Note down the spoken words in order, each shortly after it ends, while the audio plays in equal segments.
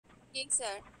ঠিক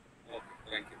sir. Okay,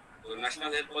 thank you. তো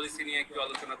national health policy নিয়ে একটু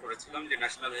আলোচনা করেছিলাম যে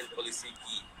ন্যাশনাল হেলথ পলিসি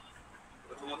কি।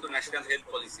 প্রথমত ন্যাশনাল হেলথ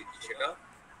পলিসি কি সেটা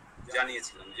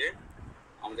জানিয়েছিলাম যে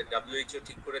আমাদের ডাব্লিউএইচও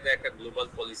ঠিক করে দেয় একটা গ্লোবাল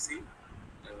পলিসি,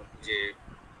 যে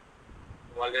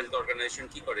ওয়ার্ল্ড হেলথ অর্গানাইজেশন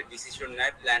কি করে, ডিসিশন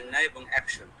নেয়, প্ল্যান নেয় এবং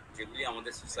অ্যাকশন, যেগুলি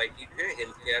আমাদের সোসাইটিতে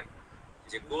হেলথ কেয়ার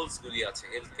যে গোলস গুলি আছে,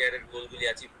 হেলথ কেয়ারের গোলগুলি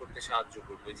অ্যাচিভ করতে সাহায্য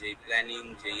করবে, যেই প্ল্যানিং,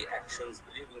 যেই অ্যাকশনস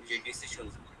গুলি এবং যে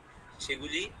ডিসিশনস গুলি,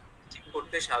 সেগুলি ঠিক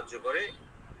করতে সাহায্য করে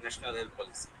ন্যাশনাল হেলথ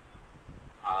পলিসি।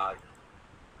 আর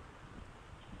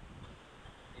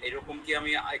এরকম কি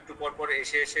আমি একটু পর পর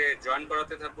এসে এসে জয়েন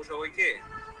করাতে থাকবো সবাইকে?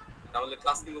 তাহলে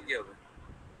ক্লাস নিব কি হবে?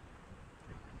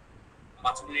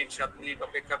 5 মিনিট 7 মিনিট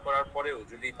অপেক্ষা করার পরেও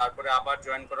যদি তারপরে আবার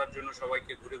জয়েন করার জন্য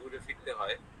সবাইকে ঘুরে ঘুরে ফিরতে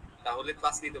হয়, তাহলে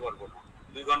ক্লাস নিতে পারবো না।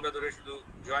 2 ঘন্টা ধরে শুধু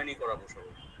জয়েনই করাবো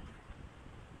সবাই,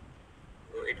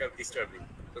 তো এটা ডিস্টার্বিং।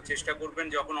 তো চেষ্টা করবেন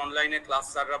যখন অনলাইনে ক্লাস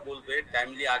স্যাররা বলবে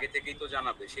টাইমলি আগে থেকেই তো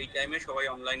জানাবে, সেই টাইমে সবাই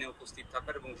অনলাইনে উপস্থিত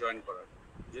থাকার এবং জয়েন করার।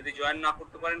 যদি জয়েন না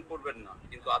করতে পারেন করবেন না,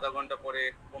 কিন্তু আধা ঘন্টা পরে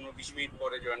 15-20 মিনিট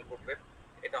পরে জয়েন করবেন।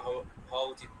 এটা হওয়া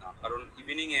উচিত না, কারণ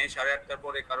ইভিনিং এ 8:30টার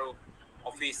পরে কারো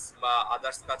অফিস বা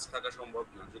আদার্স কাজ থাকা সম্ভব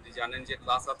না। যদি জানেন যে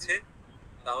ক্লাস আছে,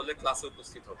 তাহলে ক্লাসে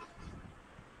উপস্থিত হবে।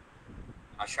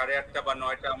 আর 8:30 বা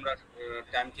 9টা আমরা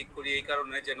টাইম ঠিক করি এই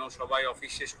কারণে যেন সবাই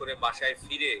অফিস শেষ করে বাসায়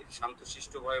ফিরে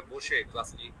শান্তশিষ্টভাবে বসে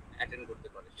ক্লাসটি অ্যাটেন্ড করতে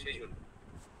পারে, সেই জন্য।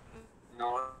 না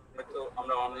হয়তো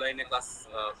আমরা অনলাইনে ক্লাস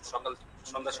সকাল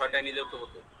সন্ধ্যা 6টায় নিলেও তো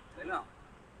হতো, তাই না?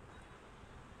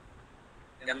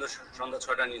 কেন সন্ধ্যা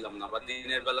 6টায় নিলাম না, বা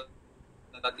দিনের বেলা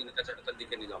 3টা 4টার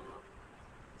দিকে নিলাম না?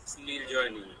 Skill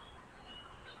joining.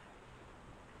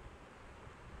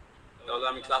 তাহলে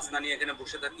আমি ক্লাস না নিয়ে এখানে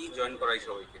বসে থাকি, জয়েন করাই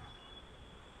সবাইকে।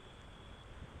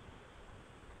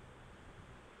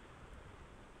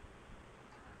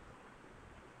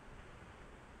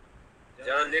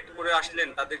 যারা লেট করে আসলেন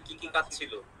তাদের কি কি কাজ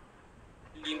ছিল,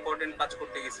 কি ইম্পর্টেন্ট কাজ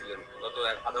করতে গেছিলেন গত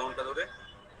আধা ঘন্টা ধরে,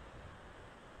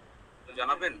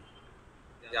 জানাবেন?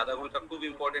 যে আধা ঘন্টা খুব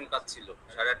ইম্পর্টেন্ট কাজ ছিল।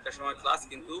 8:30টার সময় ক্লাস,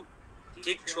 কিন্তু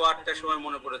ঠিক 8:15টার সময়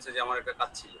মনে পড়েছে যে আমার একটা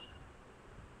কাজ ছিল,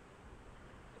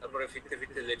 তারপরে ফিরতে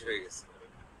ফিরতে লেট হয়ে গেছে।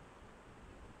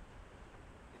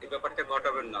 এই ব্যাপারটা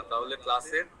ঘটাবেন না, তাহলে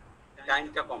ক্লাসের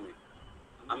টাইমটা কমে।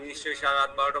 আমি নিশ্চয়ই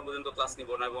রাত 12টা পর্যন্ত ক্লাস নিব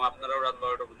না, এবং আপনারাও রাত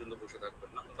 12টা পর্যন্ত বসে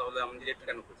থাকবেন না, তাহলে আমি লেট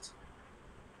কেন করছি?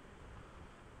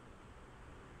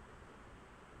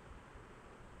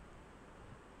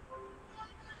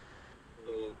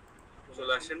 তো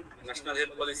চলে আসেন ন্যাশনাল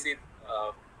হেলথ পলিসির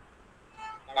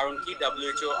কারণ কি।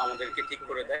 ডাব্লিউএইচও আমাদেরকে ঠিক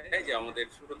করে দেয় যে আমাদের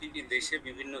প্রতিটি দেশে,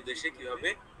 বিভিন্ন দেশে কিভাবে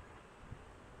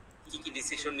কি কি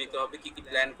ডিসিশন নিতে হবে, কি কি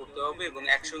প্ল্যান করতে হবে এবং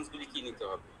অ্যাকশনস গুলি কি নিতে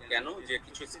হবে। কেন? যে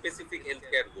কিছু স্পেসিফিক হেলথ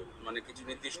কেয়ার গোল, মানে কিছু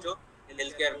নির্দিষ্ট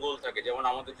হেলথ কেয়ার গোল থাকে। যেমন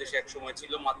আমাদের দেশে এক সময়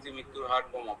ছিল মাতৃ মৃত্যুর হার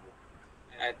কমাবো,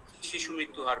 শিশু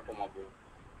মৃত্যু হার কমাবো,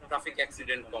 ট্রাফিক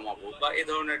অ্যাক্সিডেন্ট কমাবো, বা এ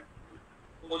ধরনের,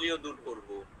 পোলিও দূর করব,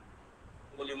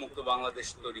 পোলিও মুক্ত বাংলাদেশ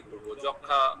তৈরি করব,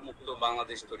 যক্ষ্মা মুক্ত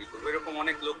বাংলাদেশ তৈরি করবো, এরকম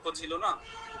অনেক লক্ষ্য ছিল না?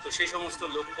 তো সেই সমস্ত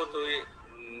লক্ষ্য তৈরি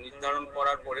নির্ধারণ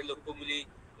করার পরে লক্ষ্যগুলি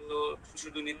তো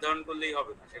শুধু নির্ধারণ করলেই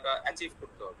হবে না, সেটা অ্যাচিভ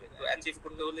করতে হবে। তো অ্যাচিভ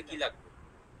করতে হলে কি লাগবে?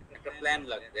 একটা প্ল্যান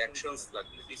লাগবে, অ্যাকশনস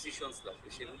লাগবে, ডিসিশনস লাগবে,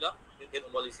 সেগুলো হেলথ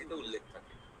পলিসিতে উল্লেখ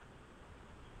থাকে।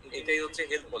 এটাই হচ্ছে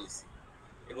হেলথ পলিসি।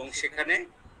 এবং সেখানে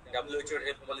ডাব্লিউএইচও এর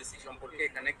হেলথ পলিসি সম্পর্কে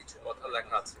এখানে কিছু কথা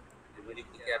লেখা আছে, যে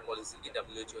মেডিকেল কেয়ার পলিসি কি,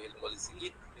 ডাব্লিউএইচও হেলথ পলিসি কি,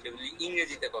 সেগুলি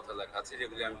ইংরেজিতে কথা লেখা আছে,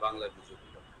 যেগুলি আমি বাংলায় বুঝে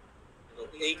দিলাম। তো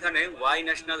এইখানে Y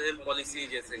national health policy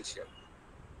is essential,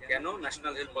 কেন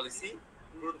ন্যাশনাল হেলথ পলিসি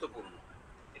গুরুত্বপূর্ণ,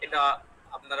 এটা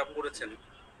আপনারা পড়েছেন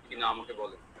কিনা আমাকে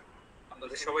বলেন।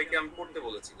 আপনাদের সবাইকে আমি পড়তে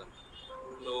বলেছিলাম,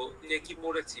 তো কে কি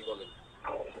পড়েছি বলেন।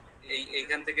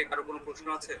 এইখান থেকে কারো কোনো প্রশ্ন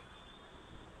আছে?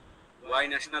 Y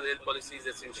national health policy is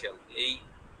essential, এই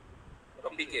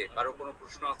টপিকে কারো কোনো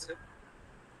প্রশ্ন আছে?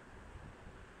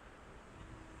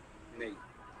 নেই?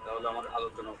 তাহলে আমার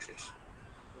আলোচনা শেষ।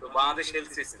 তো বাংলাদেশ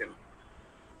হেলথ সিস্টেম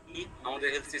কি? আমাদের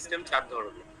হেলথ সিস্টেম 4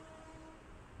 ধরনের: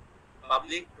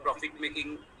 public, profit making,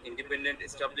 independent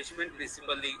establishment,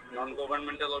 principally নন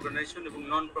গভর্নমেন্টাল অর্গানাইজেশন, এবং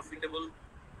নন প্রফিটেবল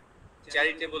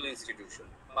চ্যারিটেবল ইনস্টিটিউশন।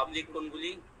 পাবলিক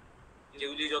কোনগুলি?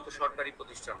 যেগুলি যত সরকারি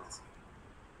প্রতিষ্ঠান আছে,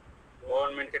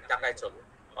 গভর্নমেন্টের টাকায় চলে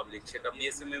পাবলিক, সেটা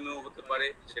বিএসএমএমও হতে পারে,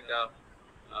 সেটা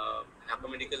ঢাকা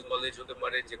মেডিকেল কলেজ হতে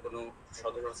পারে, যে কোনো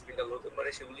সদর হসপিটাল হতে পারে,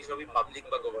 সেগুলি সবই পাবলিক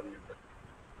বা governmental.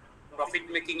 Profit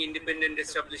making independent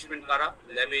establishment কারা?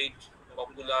 ল্যাবেইড,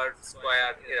 পপুলার,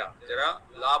 স্কয়ার, এরা যারা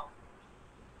লাভ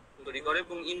তৈরি করে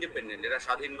এবং ইন্ডিপেন্ডেন্ট, এরা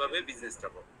স্বাধীনভাবে বিজনেসটা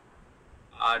করে।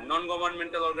 আর নন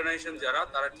গভর্নমেন্টাল অর্গানাইজেশন যারা,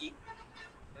 তারা কি?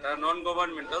 তারা নন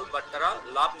গভর্নমেন্টাল, বাট তারা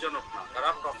লাভজনক না, তারা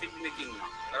প্রফিট মেকিং না,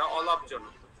 তারা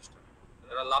অলাভজনক প্রতিষ্ঠান।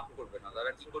 তারা লাভ করবে না,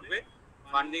 তারা কি করবে?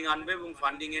 ফান্ডিং আনবে এবং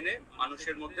ফান্ডিং এনে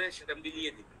মানুষের মধ্যে সেটা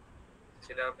বিলিয়ে দিবে।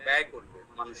 সেটা ব্যয় করবে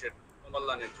মানুষের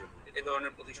কল্যাণের জন্য, এই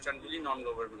ধরনের প্রতিষ্ঠানগুলি নন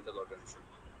গভর্নমেন্টাল অর্গানাইজেশন।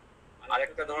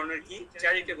 আরেকটা ধরনের কি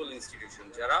চ্যারিটেবল ইনস্টিটিউশন,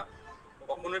 যারা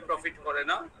কখনোই প্রফিট করে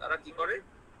না, তারা কি করে,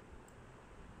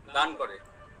 দান করে।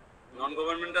 নন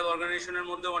গভর্নমেন্টাল অর্গানাইজেশনের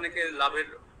মধ্যে অনেকে লাভের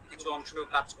কিছু অংশ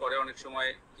কাজ করে, অনেক সময়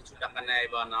কিছু টাকা নেয়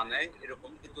বা না নেয়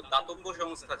এরকম, কিন্তু দাতব্য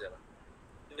সংস্থা যারা,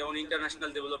 যেমন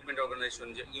ইন্টারন্যাশনাল ডেভেলপমেন্ট অর্গানাইজেশন,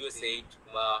 যে ইউএসএইড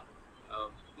বা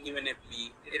ইউএনএফপি,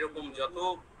 এরকম যত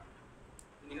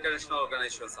ইন্টারন্যাশনাল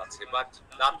অর্গানাইজেশন আছে বা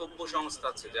দাতব্য সংস্থা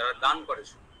আছে যারা দান করে,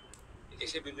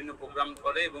 এসে বিভিন্ন প্রোগ্রাম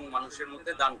করে এবং মানুষের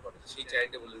মধ্যে দান করে, সেই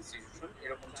চ্যারিটেবল ইনস্টিটিউশন,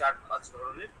 এরকম 4-5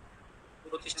 ধরনের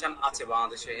প্রতিষ্ঠান আছে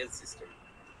বাংলাদেশের হেলথ সিস্টেম।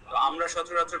 তো আমরা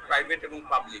সচরাচর প্রাইভেট এবং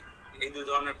পাবলিক এই দুই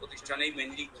ধরনের প্রতিষ্ঠানেই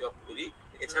মেনলি জব করি।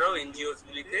 এছাড়াও এনজিওস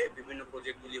গুলিতে বিভিন্ন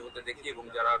প্রজেক্টগুলি হতে দেখি, এবং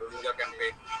যারা রোহিঙ্গা ক্যাম্পে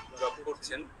জব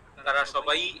করছেন তারা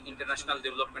সবাই ইন্টারন্যাশনাল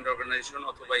ডেভেলপমেন্ট অর্গানাইজেশন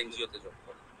অথবা এনজিওতে জব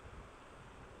করে।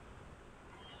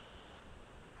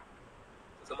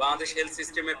 তো বাংলাদেশ হেলথ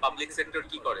সিস্টেমে পাবলিক সেক্টর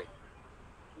কি করে,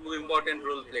 খুব ইম্পর্টেন্ট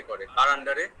রোল প্লে করে। তার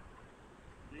আন্ডারে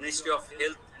ministry of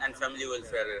health and family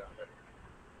ওয়েলফেয়ারের আন্ডারে,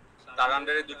 তার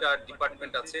আন্ডারে দুটা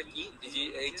ডিপার্টমেন্ট আছে, কি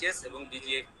ডিজিএইচএস এবং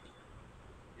ডিজিএফপি,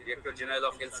 director general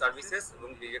of health services এবং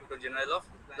director general of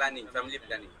planning, family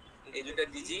planning. এই দুটা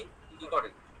ডিজি কি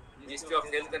করেন, ministry of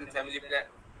health and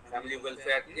family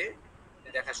ওয়েলফেয়ারকে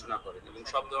দেখাশোনা করেন এবং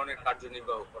সব ধরনের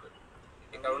কার্যনির্বাহ করেন।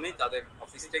 এ কারণেই তাদের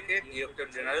অফিস থেকে ডিরেক্টর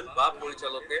জেনারেল বা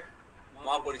পরিচালকের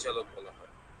মহাপরিচালক বলা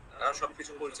হয়। তারা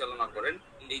সবকিছু পরিচালনা করেন।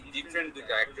 এই ডিফারেন্ট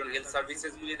দুইটা, একজন হেলথ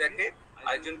সার্ভিসেস গুলি দেখে,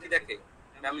 আরেকজন কি দেখে,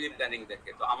 ফ্যামিলি প্ল্যানিং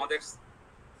দেখে। তো আমাদের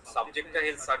সাবজেক্টটা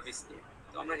হেলথ সার্ভিস নিয়ে,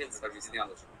 তো আমরা হেলথ সার্ভিস নিয়ে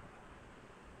আলোচনা।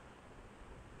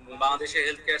 বাংলাদেশের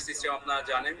হেলথ কেয়ার সিস্টেম আপনারা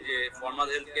জানেন যে ফর্মাল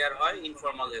হেলথ কেয়ার হয়,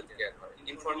 ইনফর্মাল হেলথ কেয়ার হয়।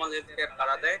 ইনফর্মাল হেলথ কেয়ার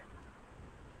কারা দেয়,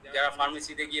 যারা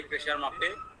ফার্মেসিতে গিয়ে প্রেশার মাপে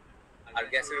আর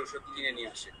গ্যাসের ওষুধ কিনে নিয়ে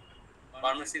আসে।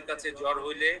 ফার্মেসির কাছে জ্বর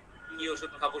হইলে কি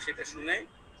ওষুধ খাবো সেটা শুনে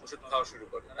ওষুধ খাওয়া শুরু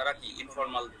করে, তারা কি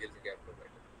ইনফর্মাল হেলথ কেয়ার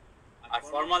প্রোভাইডার। আর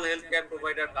ফর্মাল হেলথ কেয়ার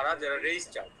প্রোভাইডার কারা, যারা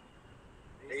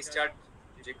রেজিস্টার্ড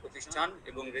যে প্রতিষ্ঠান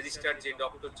এবং রেজিস্টার্ড যে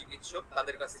ডক্টর চিকিৎসক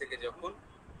তাদের কাছ থেকে যখন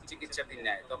চিকিৎসাটি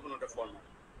নেয় তখন ওটা ফর্মাল।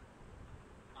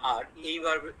 আর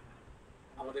এইভাবে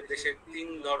আমাদের দেশে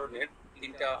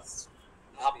তিনটা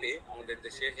ধাপে আমাদের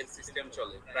দেশে হেলথ সিস্টেম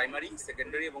চলে, প্রাইমারি,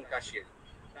 সেকেন্ডারি এবং টারশিয়ারি।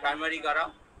 প্রাইমারি কারা,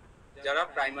 যারা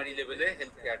প্রাইমারি লেভেলে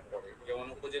হেলথ কেয়ার করে, যেমন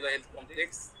উপজেলা হেলথ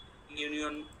কমপ্লেক্স,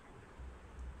 ইউনিয়ন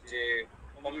যে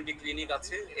কমিউনিটি ক্লিনিক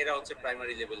আছে, এরা হচ্ছে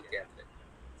প্রাইমারি লেভেল কেয়ার দেয়।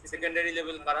 সেকেন্ডারি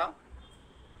লেভেল কারা,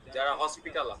 যারা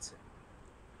হসপিটাল আছে,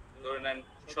 ধরে নেন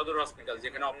সদর হসপিটাল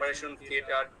যেখানে অপারেশন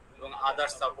থিয়েটার এবং আদার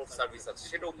সাপোর্ট সার্ভিস আছে,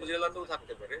 সেটা উপজেলাতেও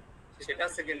থাকতে পারে, সেটা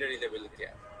সেকেন্ডারি লেভেল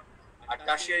কেয়ার। আর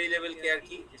টারশিয়ারি লেভেল কেয়ার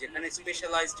কি, যেখানে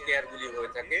স্পেশালাইজড কেয়ার গুলি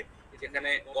হয়ে থাকে, যেখানে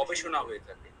গবেষণা হয়ে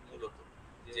থাকে মূলত,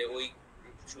 যে ওই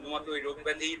শুধুমাত্র ওই রোগ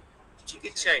ব্যাধির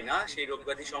চিকিৎসাই না, সেই রোগ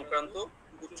ব্যাধি সংক্রান্ত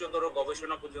উচ্চতর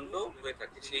গবেষণা পর্যন্ত হয়ে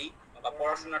থাকে, সেই বা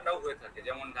পড়াশোনাটাও হয়ে থাকে।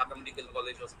 যেমন Dhaka medical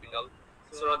college hospital,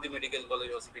 Suhrawardy medical college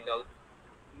hospital,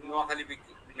 Noakhali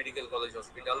medical college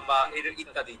hospital বা এর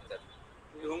ইত্যাদি ইত্যাদি।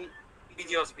 এবং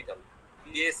পিজি হসপিটাল,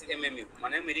 বিএসএমএমইউ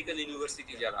মানে মেডিকেল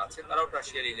ইউনিভার্সিটি যারা আছে, তারাও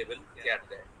টারশিয়ারি লেভেল কেয়ার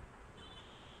দেয়।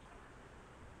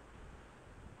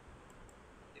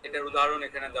 এটার উদাহরণ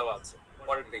এখানে দেওয়া আছে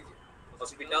পরের পেজে।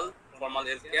 Hospital formal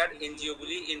health care, NGO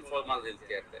গুলি ইনফর্মাল হেলথ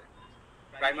কেয়ার দেয়।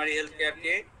 প্রাইমারি হেলথ কেয়ার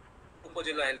কে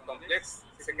উপজেলা health complex,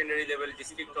 secondary level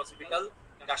district hospital,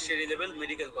 tertiary level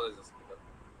medical college hospital.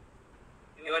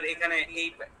 এবার এখানে এই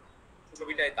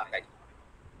ছবিটায় তাকাই,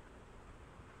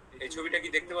 এই ছবিটা কি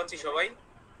দেখতে পাচ্ছি সবাই?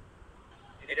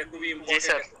 এটা খুবই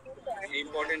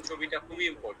ইম্পর্টেন্ট ছবিটা খুবই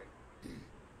ইম্পর্টেন্ট।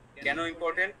 কেন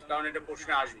ইম্পর্টেন্ট? কারণ এটা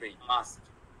প্রশ্নে আসবেই, মাস্ট।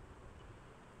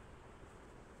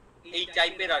 এই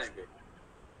টাইপের আসবে,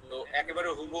 তো একেবারে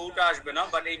হুবহুটা আসবে না,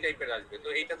 বাট এই টাইপের আসবে। তো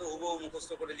এইটা তো হুবহু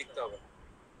মুখস্থ করে লিখতে হবে,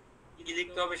 কি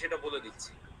লিখতে হবে সেটা বলে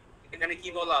দিচ্ছি। এখানে কি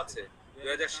বলা আছে,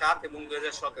 2007 এবং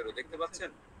 2017 দেখতে পাচ্ছেন?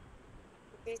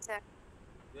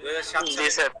 2007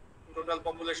 সালে টোটাল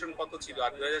পপুলেশন কত ছিল,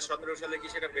 আর 2017 সালে কি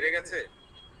সেটা বেড়ে গেছে?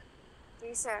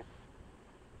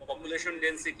 পপুলেশন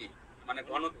ডেনসিটি মানে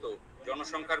ঘনত্ব,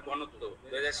 জনসংখ্যার ঘনত্ব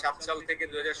 2007 সাল থেকে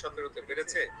 2017 তে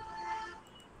বেড়েছে?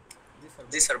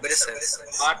 জি স্যার, বেড়েছে।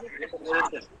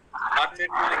 বার্থ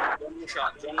রেট মানে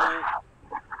জন্মের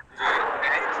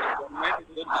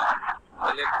গতি,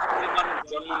 তাহলে পরিমাণ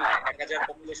জন্ম নেয় 1000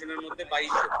 পপুলেশনের মধ্যে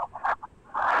 2200।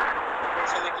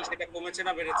 সালে কি সেটা কমেছে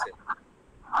না বেড়েছে?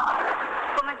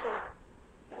 কমেছে।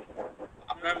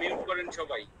 আপনারা মিউট করেন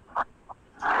সবাই,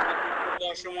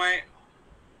 দেওয়ার সময়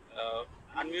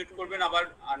আনমিউট করবেন, আবার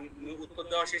উত্তর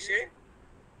দেওয়া শেষে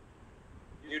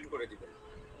মিউট করে দিবেন।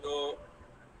 তো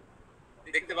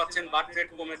দেখতে পাচ্ছেন বার্থ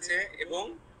রেট কমেছে এবং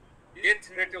ডেথ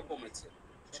রেটও কমেছে।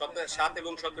 7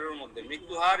 এবং 17-র মধ্যে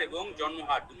মৃত্যু হার এবং জন্ম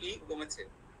হার দুটি কমেছে,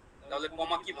 তাহলে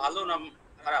কমা কি ভালো না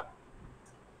খারাপ?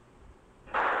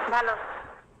 ভালো।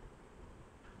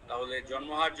 তাহলে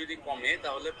জন্মহার যদি কমে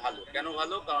তাহলে ভালো। কেন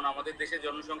ভালো? কারণ আমাদের দেশে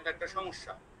জনসংখ্যা একটা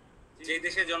সমস্যা। যে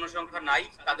দেশে জনসংখ্যা নাই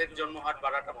তাদের জন্মহার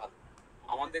বাড়াটা ভালো,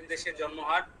 আমাদের দেশে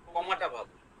জন্মহার কমাটা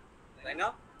ভালো, তাই না?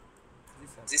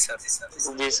 জি স্যার।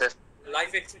 জি স্যার।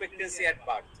 লাইফ এক্সপেক্টেন্সি এট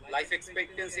বার্থ, লাইফ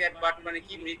এক্সপেক্টেন্সি এট বার্থ মানে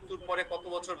কি? মৃত্যুর পরে কত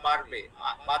বছর বাড়বে,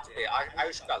 বাঁচবে,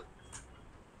 আয়ুষ্কাল।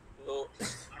 তো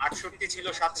 68 ছিল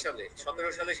 7 সালে,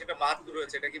 17 সালে সেটা 72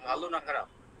 হয়েছে। এটা কি ভালো না খারাপ?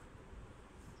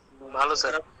 ভালো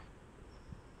স্যার।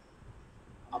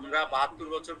 আমরা 72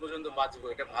 বছর পর্যন্ত বাঁচবো,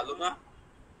 এটা ভালো না?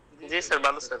 জি স্যার,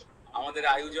 ভালো স্যার। আমাদের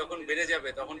আয়ু যখন বেড়ে যাবে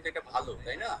তখন তো এটা ভালো,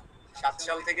 তাই না? 7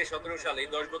 সাল থেকে 17 সাল, এই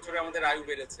 10 বছরে আমাদের আয়ু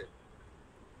বেড়েছে।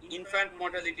 ইনফ্যান্ট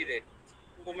মর্টালিটি রেট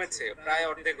কমেছে, প্রায়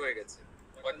অর্ধেক হয়ে গেছে,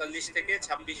 45 থেকে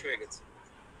 26 হয়ে গেছে।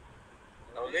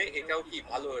 তাহলে এটাও কি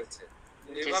ভালো হয়েছে?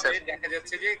 এভাবে দেখা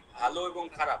যাচ্ছে যে ভালো এবং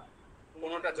খারাপ,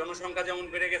 কোনটা জনসংখ্যা যেমন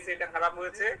বেড়ে গেছে এটা খারাপ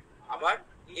হয়েছে, আবার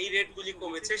এই রেটগুলি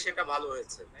কমেছে সেটা ভালো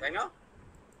হয়েছে, তাই না?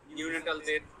 নিউনেটাল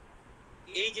রেট,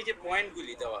 এই যে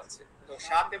পয়েন্টগুলি দেওয়া আছে। তো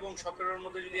 7 এবং 17-র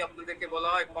মধ্যে যদি আপনাদেরকে বলা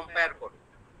হয় কম্পেয়ার করো,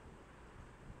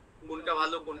 কোনটা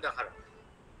ভালো কোনটা খারাপ,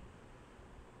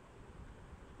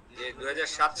 যে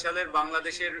 2007 সালের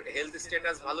বাংলাদেশের হেলথ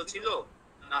স্ট্যাটাস ভালো ছিল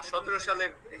না 17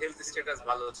 সালের হেলথ স্ট্যাটাস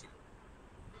ভালো ছিল,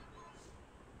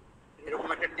 এরকম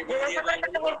একটা টেবিল দিয়ে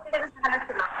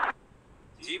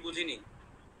জি বুঝিনি।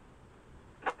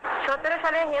 17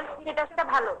 সালের হেলথ স্ট্যাটাসটা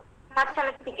ভালো 7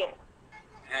 সালের থেকে।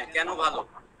 হ্যাঁ, কেন ভালো?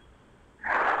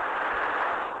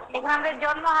 এখন আমাদের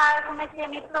জন্ম হার কমেছে,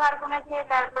 মৃত্যু হার কমেছে,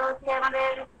 তারপর হচ্ছে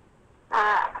আমাদের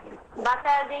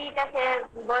বাচ্চার যেটা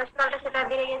বয়সকালটা সেটা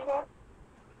বেড়ে গেছে।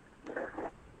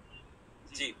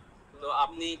 জি, তো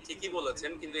আপনি ঠিকই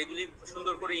বলেছেন, কিন্তু এগুলি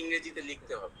সুন্দর করে ইংরেজিতে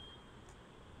লিখতে হবে।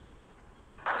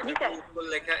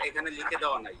 লেখা এখানে লিখে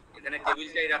দেওয়া নাই, এখানে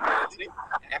টেবিলটাই রাখা হয়েছে।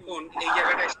 এখন এই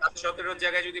জায়গাটায় 7-17-র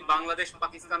জায়গায় যদি বাংলাদেশ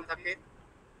পাকিস্তান থাকে,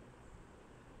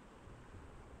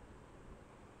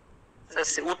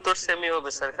 উত্তর সেমি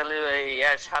হবে স্যার, খালি এই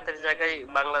 7-এর জায়গায়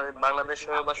বাংলাদেশ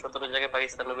হবে বা 17-এর জায়গায়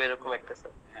পাকিস্তান হবে, এরকম একটা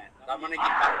স্যার। হ্যাঁ, তার মানে কি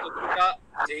পার্থক্যটা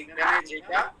যেখানে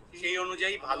যেটা সেই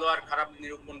অনুযায়ী ভালো আর খারাপ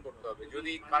নিরূপণ করতে হবে।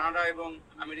 যদি কানাডা এবং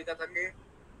আমেরিকা থাকে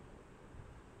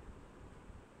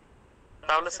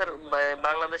তাহলে স্যার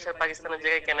বাংলাদেশ আর পাকিস্তানের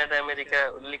জায়গায় কানাডা আমেরিকা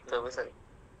লিখতে হবে স্যার,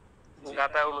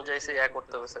 ডাটা অনুযায়ী সে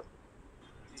করতে হবে স্যার।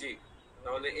 জি,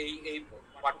 তাহলে এই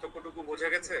পার্থক্যটুকু বোঝা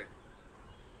গেছে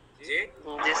যে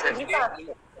জি স্যার।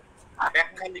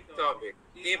 ব্যাখ্যা লিখতে হবে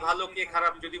কে ভালো কে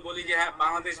খারাপ। যদি বলি যে হ্যাঁ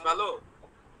বাংলাদেশ ভালো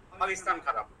পাকিস্তান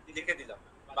খারাপ, লিখে দিলাম,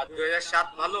 বা 2007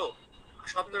 ভালো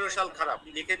 17 সাল খারাপ,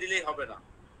 লিখে দিলেই হবে না।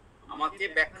 আমাকে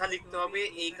ব্যাখ্যা লিখতে হবে।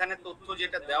 এইখানে তথ্য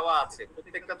যেটা দেওয়া আছে,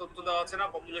 প্রত্যেকটা তথ্য দেওয়া আছে না,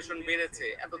 পপুলেশন বেড়েছে,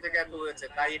 এত থেকে এত হয়েছে,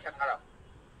 তাই এটা খারাপ।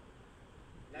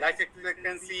 লাইফ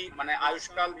এক্সপেক্টেন্সি মানে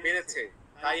আয়ুষ্কাল বেড়েছে,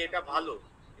 তাই এটা ভালো।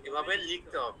 এভাবে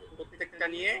লিখতে হবে, প্রত্যেকটা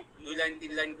নিয়ে 2 লাইন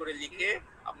 3 লাইন করে লিখে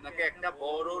আপনাকে একটা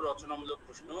বড় রচনামূলক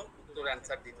প্রশ্ন উত্তর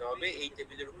অ্যান্সার দিতে হবে এই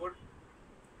টেবিলের উপর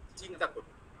চিন্তা করে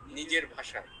নিজের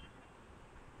ভাষায়।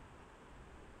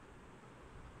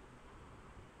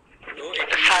 তো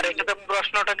স্যার এটাতে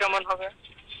প্রশ্নটা কেমন হবে?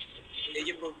 এই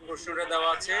যে প্রশ্নটা দেওয়া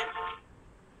আছে,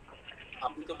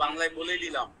 আপনি তো বাংলায় বলেই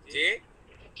দিলাম যে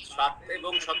 7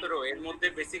 এবং 17 এর মধ্যে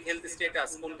বেসিক হেলথ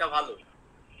স্ট্যাটাস কোনটা ভালো?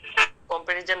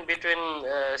 Comparison between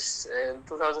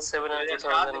 2007 and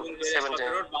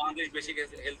 2017 Bangladesh basic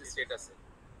health status.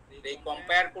 এই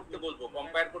কম্পেয়ার করতে বলবো,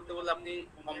 কম্পেয়ার করতে বললে আপনি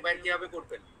কম্পেয়ার কিভাবে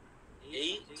করবেন?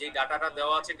 এই যে ডাটাটা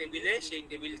দেওয়া আছে টেবিলে, সেই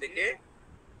টেবিল দেখে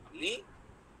আপনি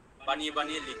বানিয়ে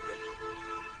বানিয়ে লিখবেন।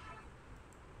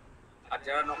 আর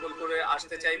যারা নকল করে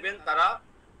আসতে চাইবেন তারা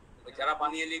যারা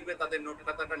বানিয়ে লিখবে তাদের নোট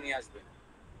খাতাটা নিয়ে আসবেন।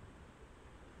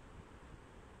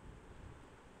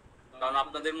 কারণ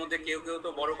আপনাদের মধ্যে কেউ কেউ তো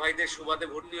বড় ভাইদের সুবাদে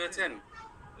ভর্তি হয়েছেন।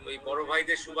 ওই বড়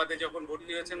ভাইদের সুবাদে যখন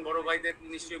ভর্তি হয়েছেন, বড় ভাইদের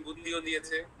নিশ্চয়ই বুদ্ধিও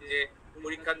দিয়েছে যে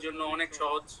পরীক্ষার জন্য অনেক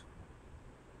সহজ।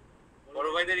 বড়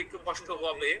ভাইদের একটু কষ্ট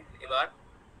হবে এবার,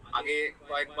 আগে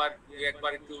কয়েকবার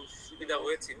 2-1বার একটু সুবিধা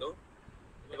হয়েছিল,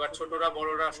 এবার ছোটরা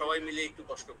বড়রা সবাই মিলে একটু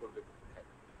কষ্ট করবে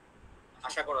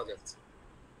আশা করা যাচ্ছে।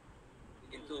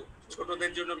 কিন্তু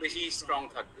ছোটদের জন্য বেশি স্ট্রং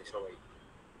থাকবে সবাই।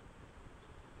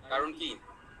 কারণ কি,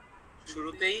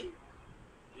 শুরুতেই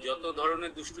যত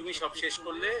ধরনের দুষ্টুমি সব শেষ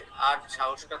করলে আর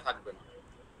সাহসটা থাকবে না।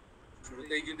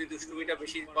 শুরুতেই যদি দুষ্টুমিটা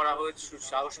বেশি করা হয়ে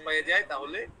সাহস পেয়ে যায়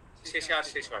তাহলে শেষে আর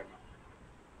শেষ হয় না।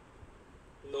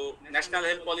 তো ন্যাশনাল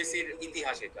হেলথ পলিসির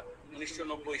ইতিহাস এটা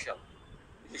 1990 সাল।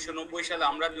 1990 সালে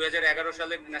আমরা 2011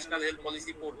 সালে ন্যাশনাল হেলথ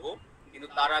পলিসি পড়বো, কিন্তু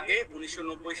তার আগে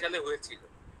 1990 সালে হয়েছিল।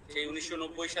 সেই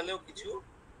 1990 সালেও কিছু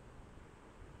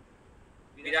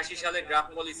 82 সালে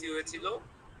ড্রাফট পলিসি হয়েছিল,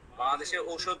 বাংলাদেশে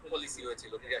ঔষধ পলিসি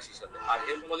হয়েছিল ৮৩ সালে, আর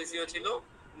হেলথ পলিসি হয়েছিল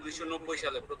 ১৯৯০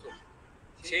 সালে প্রথম।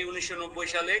 সেই ১৯৯০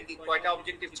 সালে কয়টা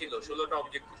অবজেক্টিভ ছিল? ১৬টা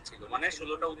অবজেক্টিভ ছিল, মানে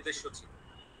 ১৬টা উদ্দেশ্য ছিল।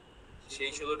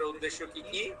 সেই 16টা উদ্দেশ্য কি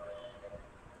কি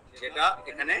সেটা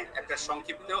এখানে একটা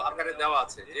সংক্ষিপ্ত আকারে দেওয়া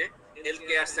আছে, যে হেলথ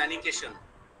কেয়ার, স্যানিটেশন।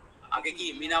 আগে কি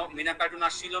মিনা কার্টুন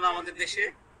আসছিল না আমাদের দেশে,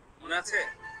 মনে আছে?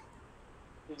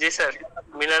 জি স্যার,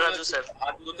 মিনা রাজু স্যার।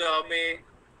 হাত ধুতে হবে,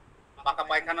 পাকা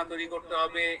পায়খানা তৈরি করতে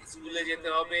হবে, স্কুলে যেতে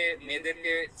হবে,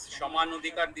 মেয়েদেরকে সমান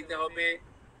অধিকার দিতে হবে,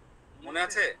 মনে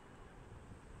আছে?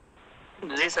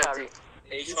 জি স্যার জি।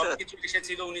 এই সব কিছু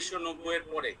এসেছিল ১৯৯০ এর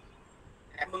পরে।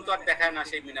 এখন তো আর দেখায় না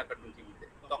সেই মিনা কার্টুন টিভিতে,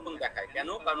 তখন দেখায়। কেন?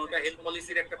 কারণ ওটা হেলথ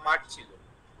পলিসির একটা পার্ট ছিল,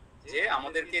 যে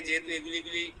আমাদেরকে যেহেতু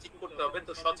এগুলি ঠিক করতে হবে,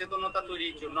 তো সচেতনতা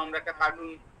তৈরির জন্য আমরা একটা কার্টুন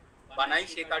বানাই।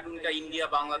 সেই কার্টুনটা ইন্ডিয়া,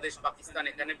 বাংলাদেশ, পাকিস্তান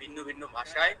এখানে ভিন্ন ভিন্ন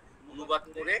ভাষায় অনুবাদ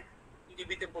করে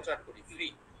টিভিতে প্রচার করি ফ্রি।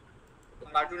 তো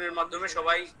কার্টুনের মাধ্যমে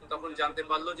সবাই তখন জানতে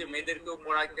পারলো যে মেয়েদেরকেও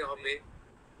পড়াইতে হবে,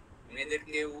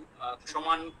 মেয়েদেরকেও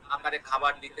সমান আকারে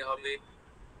খাবার দিতে হবে।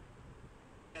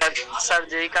 স্যার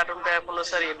যে কার্টুনটা এখনো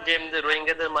স্যার এফডিএম যে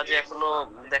রোহিঙ্গাদের মাঝে এখনো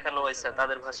দেখানো হয় স্যার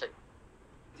তাদের ভাষায়।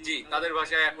 জি, তাদের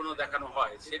ভাষায় এখনো দেখানো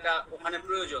হয়, সেটা ওখানে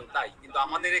প্রয়োজন তাই, কিন্তু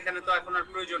আমাদের এখানে তো এখন আর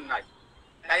প্রয়োজন নাই,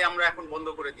 তাই আমরা এখন বন্ধ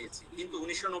করে দিয়েছি। কিন্তু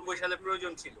 ১৯৯০ সালে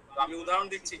প্রয়োজন ছিল। তো আমি উদাহরণ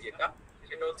দিচ্ছি,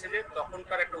 সেটা হচ্ছে যে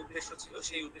তখনকার একটা উদ্দেশ্য ছিল,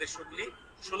 সেই উদ্দেশ্যগুলি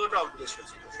 ১৬টা উদ্দেশ্য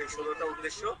ছিল। সেই ১৬টা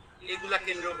উদ্দেশ্য এইগুলা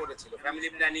কেন্দ্র করেছিল: ফ্যামিলি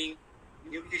প্ল্যানিং,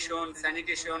 নিউট্রিশন,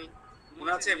 স্যানিটেশন।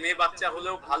 মনে আছে? মেয়ে বাচ্চা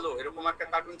হলেও ভালো, এরকম একটা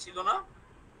কার্টুন ছিল না?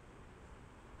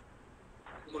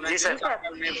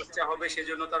 মেয়ে বাচ্চা হবে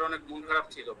সেজন্য তার অনেক মন খারাপ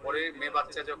ছিল। পরে মেয়ে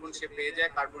বাচ্চা যখন সে পেয়ে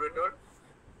যায় কার্বুরেটর,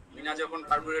 মিনা যখন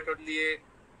কার্বুরেটর দিয়ে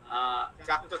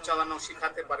ট্রাক্টর চালানো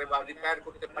শিখাতে পারে বা রিপেয়ার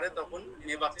করতে পারে, তখন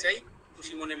মেয়ে বাচ্চাই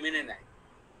খুশি মনে মেনে নেয়।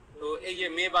 তো এই যে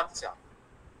মেয়ে বাচ্চা,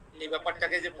 এই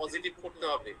ব্যাপারটাকে যে পজিটিভ করতে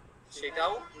হবে,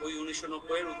 সেটাও ওই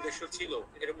 ১৯৯০ এর উদ্দেশ্য ছিল।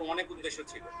 এরকম অনেক উদ্দেশ্য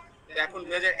ছিল। এখন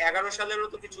 ২০১১ সালেরও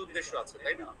তো কিছু উদ্দেশ্য আছে,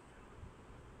 তাই না?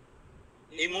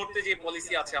 এই মুহূর্তে যে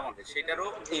পলিসি আছে আমাদের, সেটারও।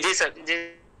 জি স্যার জি।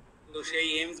 তো সেই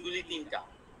এইমস গুলি ৩টা,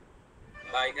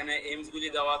 বা এখানে এইমস গুলি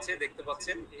দেওয়া আছে, দেখতে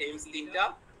পাচ্ছেন। এইমস ৩টা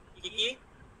কি কি?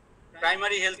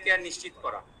 প্রাইমারি হেলথ কেয়ার নিশ্চিত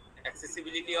করা,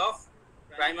 accessibility of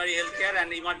primary health care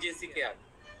and emergency care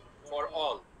for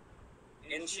all,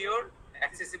 ensure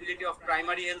accessibility of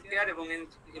primary health care এবং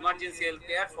emergency health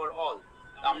care for all.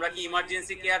 আমরা কি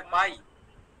ইমার্জেন্সি কেয়ার পাই?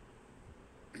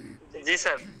 জি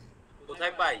স্যার।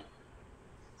 কোথায় পাই?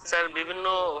 স্যার বিভিন্ন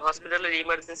হসপিটালের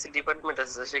ইমার্জেন্সি ডিপার্টমেন্ট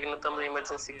আছে, সেখানে তো আমরা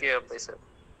ইমার্জেন্সি কেয়ার পাই স্যার।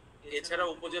 এছাড়া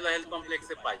উপজেলা হেলথ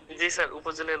কমপ্লেক্সে পাই। জি স্যার,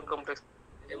 উপজেলা হেলথ কমপ্লেক্স।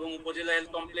 এবং উপজেলা হেলথ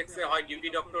কমপ্লেক্সে হয় ডিউটি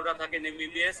ডক্টররা থাকেন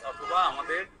এমবিবিএস, অথবা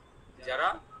আমাদের যারা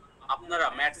আপনারা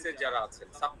ম্যাটসের যারা আছেন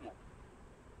সাপমো,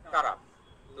 তারা।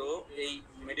 তো এই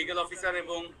মেডিকেল অফিসার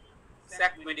এবং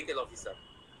স্যাক মেডিকেল অফিসার,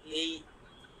 এই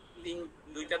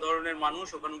দুইটা ধরনের মানুষ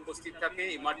ওখানে উপস্থিত থাকে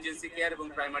ইমার্জেন্সি কেয়ার এবং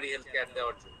প্রাইমারি হেলথ কেয়ার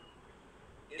দেওয়ার জন্য।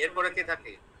 এরপরে কে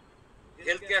থাকে?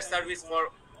 Health care service for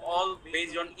all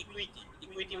based on equity.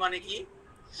 Equity মানে কি?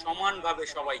 সমানভাবে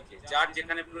সবাইকে, যার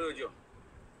যেখানে প্রয়োজন।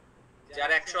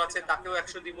 যার ১০০ আছে তাকেও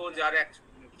 ১০০ দিব, যার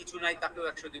কিছু নাই তাকেও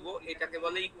 ১০০ দিব। এটাকে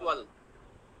বলে ইকুয়াল।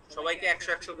 সবাইকে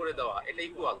 ১০০ করে দেওয়া, এটা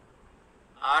ইকুয়াল।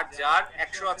 আর যার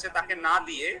 ১০০ আছে তাকে না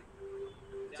দিয়ে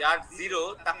যার 0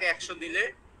 তাকে ১০০ দিলে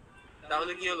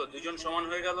তাহলে কি হলো? দুজন সমান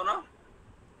হয়ে গেল না?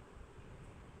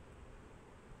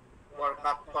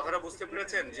 কথাটা বুঝতে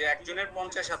পেরেছেন? যে একজনের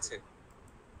 ৫০ আছে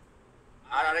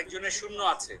আর আরেকজনের 0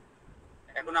 আছে।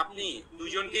 এখন আপনি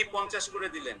দুজনকেই ৫০ করে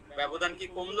দিলেন, ব্যবধান কি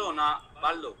কমলো না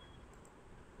বাড়লো?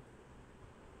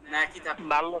 না একই থাকলো?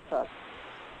 বাড়লো স্যার।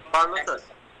 পারলো স্যার।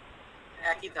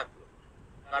 একই থাকলো,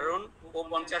 কারণ ও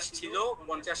 ৫০ ছিল,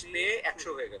 ৫০ পেয়ে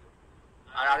 ১০০ হয়ে গেল।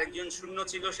 আর আরেকজন 0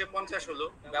 ছিল, সে ৫০ হলো,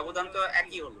 ব্যবধান তো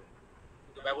একই হলো,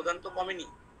 তো ব্যবধান তো কমেনি।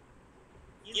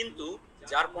 কিন্তু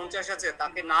যার ৫০ আছে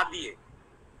তাকে না দিয়ে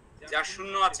যার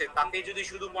 0 আছে তাকে যদি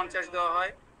শুধু ৫০ দেওয়া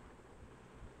হয়,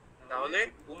 তাহলে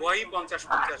উভয়ই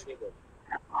 ৫০-৫০ হয়ে যাবে।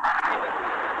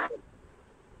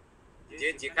 যে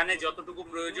যেখানে যতটুকু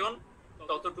প্রয়োজন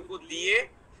ততটুকু দিয়ে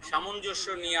সামঞ্জস্য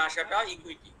নিয়ে আসাটা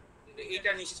ইকুইটি।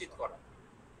 এটা নিশ্চিত করা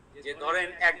যে ধরেন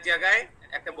এক জায়গায়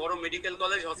একটা বড় মেডিকেল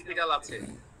কলেজ হসপিটাল আছে,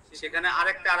 সেখানে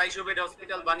আরেকটা ২৫০ বেড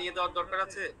হসপিটাল বানিয়ে দেওয়ার দরকার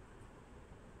আছে?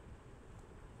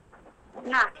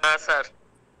 না স্যার।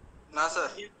 না স্যার।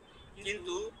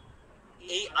 কিন্তু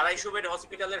এই ২৫০ বেড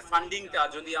হসপিটালের ফান্ডিংটা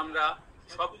যদি আমরা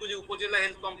সবগুলি উপজেলা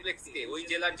হেলথ কমপ্লেক্সকে, ওই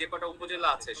জেলার যে কটা উপজেলা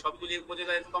আছে সবগুলি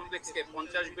উপজেলা হেলথ কমপ্লেক্সকে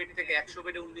 ৫০ বেড থেকে ১০০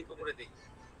 বেডে উন্নীত করে দেই,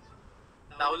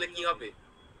 তাহলে কি হবে?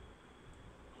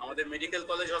 আমাদের মেডিকেল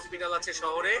কলেজ হসপিটাল আছে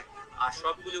শহরে, আর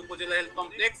সবগুলি উপজেলা হেলথ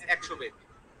কমপ্লেক্স ১০০ বেড।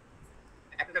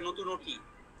 একটা নতুন ওটি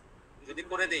যদি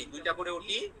করে দেই 2টা করে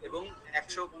ওটি এবং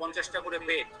 150টা করে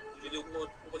বেড যদি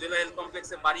উপজেলা হেলথ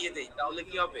কমপ্লেক্সে বাড়িয়ে দেই, তাহলে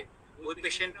কি হবে? ওই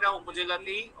পেশেন্টরা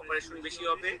উপজেলাতেই অপারেশন বেশি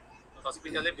হবে,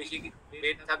 হসপিটালে বেশি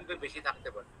বেড থাকবে, বেশি থাকতে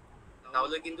পারবে।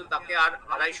 তাহলে কিন্তু তাকে আর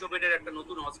 250 বেডের একটা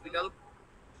নতুন হসপিটাল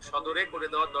সদরে করে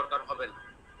দেওয়ার দরকার হবে না।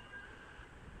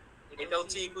 এটা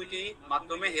হচ্ছে ইকুইটি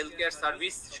মাধ্যমে হেলথ কেয়ার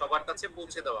সার্ভিস সবার কাছে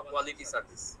পৌঁছে দেওয়া, কোয়ালিটি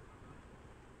সার্ভিস।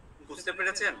 বুঝতে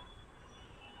পেরেছেন?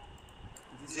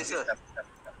 জি স্যার।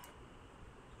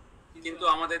 কিন্তু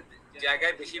আমাদের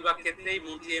জায়গায় বেশিরভাগ ক্ষেত্রেই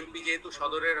মন্ত্রী এমপি যেহেতু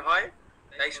সদরের হয়,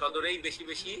 তাই সদরেই বেশি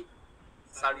বেশি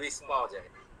সার্ভিস পাওয়া যায়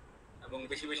এবং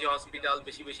বেশি বেশি হসপিটাল,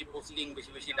 বেশি বেশি পোস্টিং,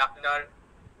 বেশি বেশি ডাক্তার,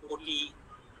 ওটি,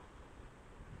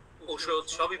 ঔষধ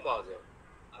সবই পাওয়া যায়।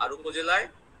 আর উপজেলায়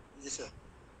জি স্যার।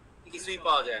 কিছুই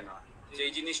পাওয়া যায় না,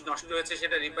 যেই জিনিস নষ্ট হয়েছে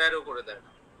সেটা রিপেয়ারও করে দেয়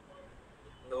না।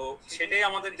 তো সেটাই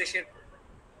আমাদের দেশের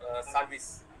সার্ভিস।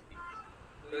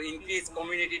 তো increase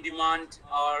community demand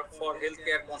or for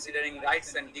healthcare considering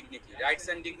rights and dignity. Rights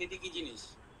and dignity কি জিনিস?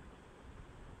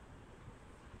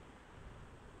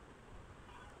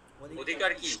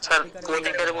 অধিকার কি? স্যার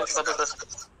অধিকার এবং সততা।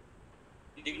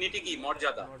 ডিগনিটি কি?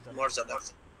 মর্যাদা। মর্যাদা।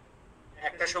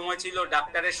 একটা সময় ছিল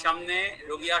ডাক্তারের সামনে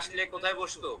রোগী আসলে কোথায়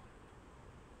বসতো?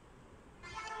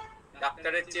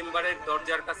 ডাক্তারের চেম্বারের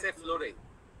দরজার কাছে ফ্লোরে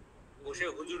বসে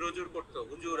হুজুর হুজুর করতো,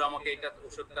 হুজুর আমাকে এটা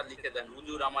ওষুধটা লিখে দেন,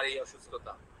 হুজুর আমার এই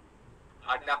অসুস্থতা।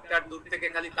 আর ডাক্তার দূর থেকে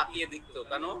খালি তাকিয়ে দেখতো।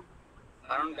 কেন?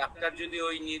 কারণ ডাক্তার যদি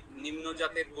ওই নিম্ন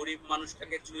জাতের গরিব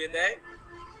মানুষটাকে ছুঁয়ে দেয়,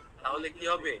 তাহলে কি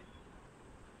হবে?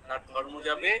 তার ধর্ম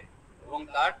যাবে এবং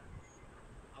তার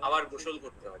আবার গোসল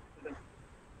করতে হবে।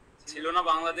 ছিল না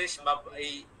বাংলাদেশ বা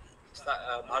এই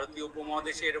ভারতীয়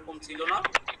উপমহাদেশে এরকম ছিল না?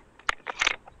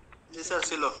 জি স্যার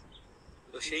ছিল।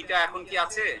 তো সেইটা এখন কি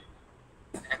আছে?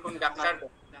 এখন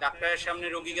ডাক্তারের সামনে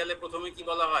রোগী গেলে প্রথমে কি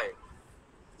বলা হয়?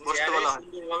 বসতে বলা হয়।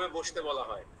 সুন্দরভাবে বসতে বলা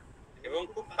হয় এবং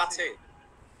খুব কাছে।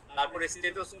 তারপরে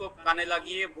স্টেথোস্কোপ কানে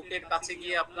লাগিয়ে বুকের কাছে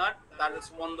গিয়ে আপনার তার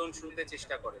স্পন্দন শুনতে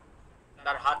চেষ্টা করেন,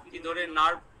 তার হাতটি ধরে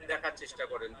নার্ভ দেখার চেষ্টা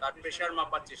করেন, তার প্রেসার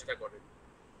মাপার চেষ্টা করেন।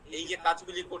 এই যে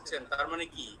কাজগুলি করছেন, তার মানে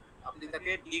কি? আপনি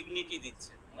তাকে ডিগনিটি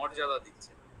দিচ্ছেন, মর্যাদা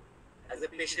দিচ্ছেন অ্যাজ এ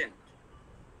পেশেন্ট।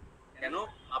 কেন?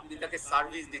 আপনি তাকে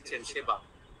সার্ভিস দিচ্ছেন, সেবা,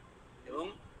 এবং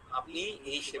আপনি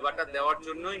এই সেবাটা দেওয়ার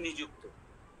জন্যই নিযুক্ত।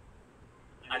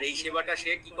 আর এই সেবাটা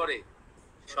সে কি করে?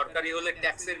 সরকারি হলে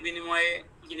ট্যাক্সের বিনিময়ে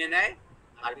কিনে নেয়,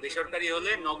 আর বেসরকারি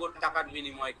হলে নগদ টাকার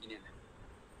বিনিময়ে কিনে নেয়।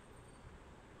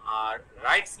 আর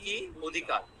রাইটস কি?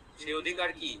 অধিকার। সেই অধিকার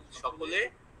কি? সকলে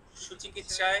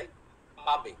সুচিকিৎসায়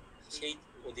পাবে সেই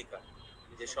অধিকার,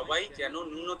 যে সবাই যেন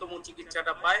ন্যূনতম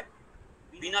চিকিৎসাটা পায়,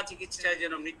 বিনা চিকিৎসায়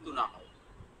যেন মৃত্যু না হয়।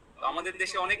 তো আমাদের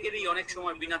দেশে অনেকেরই অনেক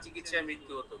সময় বিনা চিকিৎসায়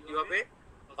মৃত্যু হতো। কিভাবে?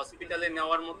 হসপিটালে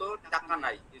নেওয়ার মতো টাকা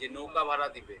নাই, যে নৌকা ভাড়া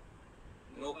দিবে,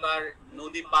 নৌকার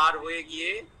নদী পার হয়ে গিয়ে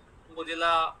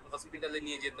উপজেলা হসপিটালে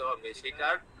নিয়ে যেতে হবে,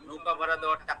 সেটার নৌকা ভাড়া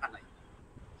দেওয়ার টাকা নাই,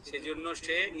 সেজন্য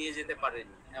সে নিয়ে যেতে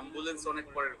পারেনি। অ্যাম্বুলেন্স অনেক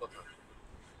পরের কথা।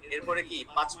 এরপরে কি?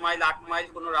 5 মাইল 8 মাইল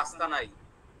কোনো রাস্তা নাই,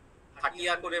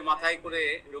 খাটিয়া করে মাথায় করে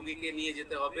রোগীকে নিয়ে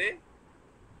যেতে হবে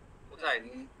কোথায়?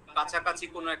 কাছাকাছি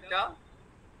কোনো একটা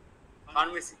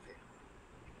ফার্মেসিতে,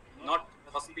 নট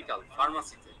হসপিটাল,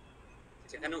 ফার্মাসিতে,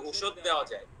 যেখানে ওষুধ দেওয়া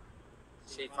যায়।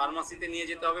 সেই ফার্মাসিতে নিয়ে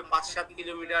যেতে হবে 5-7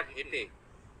 কিলোমিটার হেঁটে,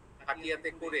 খাটিয়াতে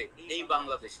করে। এই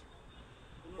বাংলাদেশে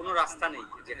কোনো রাস্তা নেই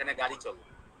যেখানে গাড়ি চলে,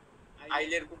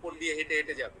 আইলের উপর দিয়ে হেঁটে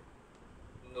হেঁটে যাবে।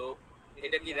 তো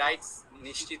এটা কি রাইটস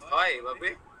নিশ্চিত হয়? এভাবে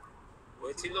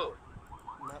হয়েছিল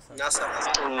না স্যার।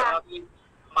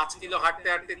 5 কিলো হাঁটতে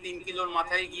হাঁটতে 3 কিলোর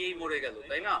মাথায় গিয়েই মরে গেল,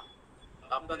 তাই না?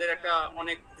 আপনাদের একটা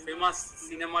অনেক ফেমাস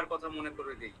সিনেমার কথা মনে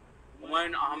করে দিই।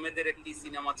 হুমায়ুন আহমেদের একটি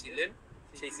সিনেমা ছিলেন,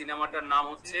 সেই সিনেমাটার নাম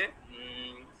হচ্ছে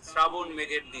শ্রাবণ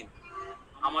মেঘের দিন,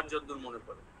 আমার যদ্দূর মনে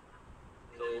পড়ে।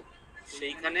 তো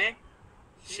সেইখানে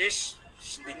শেষ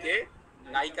দিকে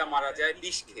নায়িকা মারা যায়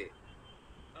বিষ খেয়ে,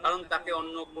 কারণ তাকে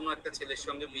অন্য কোনো একটা ছেলের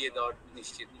সঙ্গে বিয়ে দেওয়ার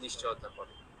নিশ্চয়তা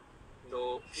করে। তো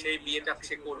সেই বিয়েটা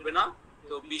সে করবে না,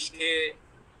 তো বিষ খেয়ে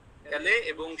গেলে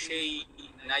এবং সেই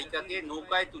নায়িকাকে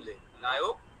নৌকায় তুলে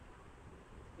নায়ক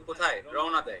কোথায়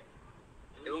রওনা দেয়,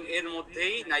 এবং এর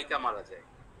মধ্যেই নায়িকা মারা যায়।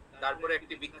 তারপরে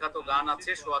একটি বিখ্যাত গান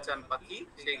আছে, সোয়াচান পাখি,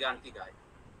 সেই গানটি গায়।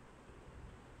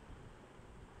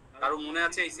 কারো মনে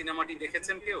আছে এই সিনেমাটি?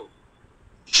 দেখেছেন কেউ?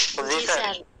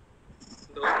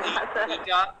 তো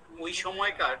এইটা ওই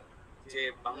সময়কার যে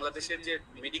বাংলাদেশের যে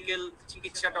মেডিকেল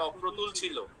চিকিৎসাটা অপ্রতুল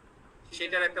ছিল,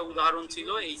 সেটার একটা উদাহরণ ছিল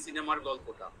এই সিনেমার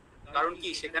গল্পটা। কারণ কি?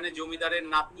 সেখানে জমিদারের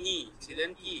নাতনি ছিলেন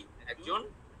কি একজন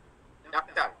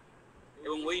ডাক্তার,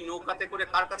 এবং ওই নৌকাতে করে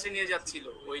কার কাছে নিয়ে যাচ্ছিল?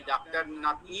 ওই ডাক্তার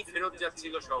নাতনি ফেরত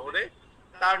যাচ্ছিল শহরে,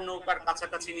 তার নৌকার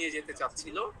কাছাকাছি নিয়ে যেতে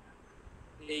চাচ্ছিল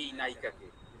এই নায়িকাকে,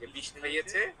 যে বিষ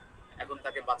খাইয়েছে, এখন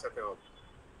তাকে বাঁচাতে হবে।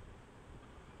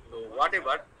 তো তো হোয়াট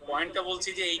এভার, পয়েন্টটা বলছি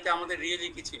যে এইটা আমাদের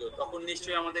রিয়েলিটি ছিল, তখন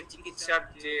নিশ্চয়ই আমাদের চিকিৎসার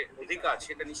যে অধিকার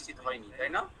সেটা নিশ্চিত হয়নি,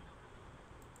 তাই না?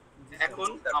 এখন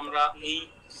আমরা এই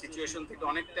সিচুয়েশন থেকে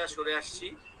অনেকটা সরে আসছি।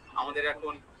 আমাদের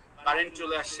এখন কারেন্ট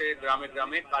চলে আসছে গ্রামে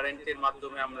গ্রামে, কারেন্টের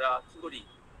মাধ্যমে আমরা কি করি,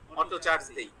 অটো চার্জ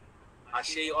দেই, আর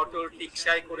সেই অটো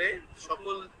রিক্সায় করে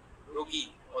সকল রোগী,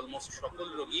 অলমোস্ট সকল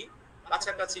রোগী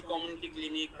কাছাকাছি কমিউনিটি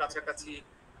ক্লিনিক, কাছাকাছি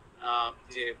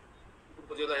যে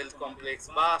উপজেলা হেলথ কমপ্লেক্স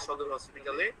বা সদর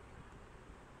হসপিটালে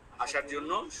আসার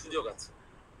জন্য সুযোগ আছে।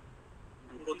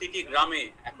 প্রতিটি গ্রামে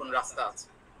এখন রাস্তা আছে।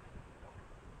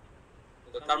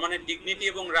 তো তার মানে ডিগনিটি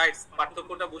এবং রাইটস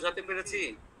পার্থক্যটা বোঝাতে পেরেছি?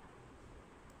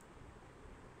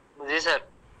 জি স্যার।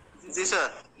 জি স্যার।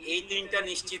 এই তিনটা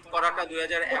নিশ্চিত করাটা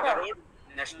 2011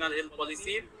 ন্যাশনাল হেলথ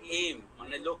পলিসির এইম,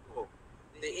 মানে লক্ষ্য।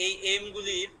 এই এইম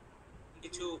গুলির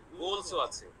কিছু গোলসও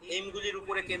আছে, এইম গুলির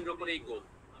উপরে কেন্দ্র করে এই গোল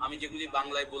আমি যেগুলি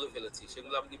বাংলায় বলে ফেলেছি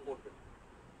সেগুলো আপনি পড়বেন।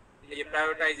 এই যে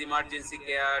prioritise emergency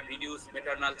care, reduce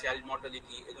maternal child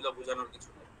mortality, এগুলো বোঝানোর কিছু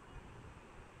নেই।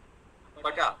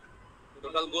 কয়টা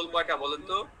টোটাল গোল কয়টা বলেন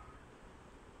তো?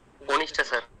 19টা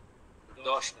স্যার।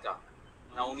 10টা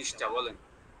না 19টা বলেন?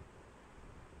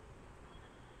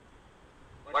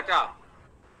 কয়টা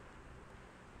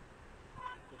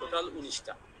টোটাল?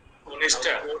 19টা।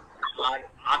 আর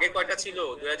আগে কয়টা ছিল?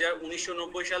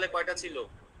 1990 সালে কয়টা ছিল?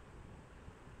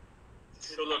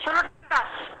 16টা।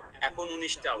 এখন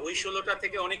 19টা। ওই 16টা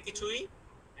থেকে অনেক কিছুই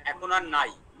এখন আর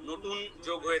নাই, নতুন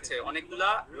যোগ হয়েছে, অনেকগুলা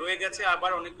রয়ে গেছে,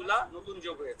 আবার অনেকগুলা নতুন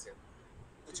যোগ হয়েছে,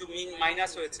 কিছু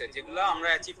মাইনাস হয়েছে যেগুলা আমরা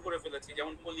অ্যাচিভ করে ফেলেছি,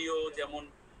 যেমন পোলিও, যেমন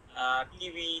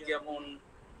টিবি, যেমন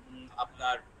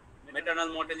আপনার ম্যাটারনাল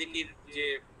মর্টালিটির যে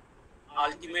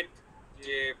আলটিমেট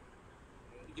যে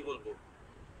কি বলবো,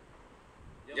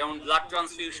 যেমন ব্লাড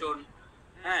ট্রান্সফিউশন,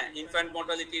 হ্যাঁ, ইনফ্যান্ট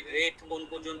মর্টালিটির রেট কোন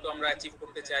পর্যন্ত আমরা অ্যাচিভ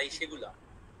করতে চাই, সেগুলা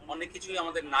অনেক কিছুই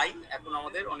আমাদের নাই। এখন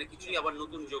আমাদের অনেক কিছুই আবার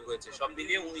নতুন যোগ হয়েছে, সব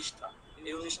মিলিয়ে 19টা।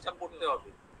 এই 19টা পড়তে হবে,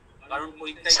 কারণ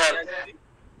পরীক্ষায়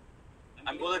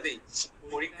আমি বলে দিই,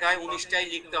 পরীক্ষায় 19টাই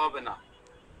লিখতে হবে না,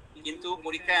 কিন্তু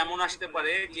পরীক্ষায় এমন আসতে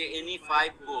পারে যে এনি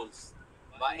 5 গোলস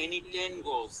বা এনি 10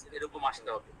 গোলস এরকম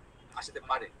আসতে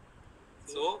পারে।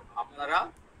 সো আপনারা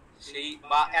সেই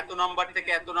বা এত নাম্বার থেকে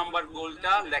এত নাম্বার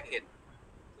গোলটা লেখেন।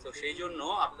 তো সেই জন্য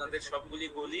আপনাদের সবগুলি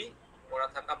গোলই পড়া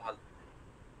থাকা ভালো।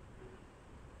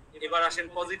 এবার আসেন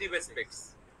পজিটিভ অ্যাসপেক্টস।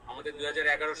 আমাদের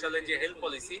 2011 সালের যে হেলথ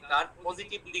পলিসি, তার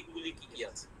পজিটিভ দিকগুলি কি কি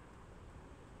আছে?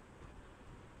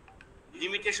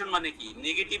 লিমিটেশন মানে কি?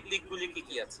 নেগেটিভ দিকগুলি কি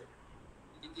কি আছে?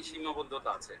 কি কি সীমাবদ্ধতা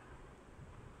আছে?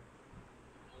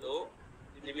 তো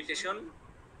লিমিটেশন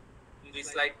 2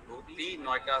 স্লাইড ভর্তি,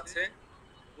 9টা আছে।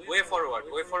 ওয়ে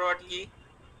ফরওয়ার্ড কি?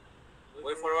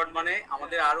 ওয়ে ফরওয়ার্ড মানে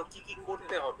আমাদের আরো কি কি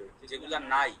করতে হবে যেগুলা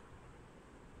নাই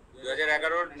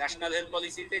 2011 ন্যাশনাল হেলথ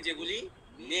পলিসিতে, যেগুলি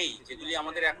নেই, যেগুলি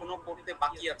আমাদের এখনো করতে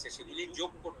বাকি আছে, সেগুলি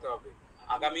যোগ করতে হবে।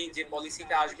 আগামী যে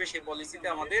পলিসিটা আসবে সেই পলিসিতে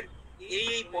আমাদের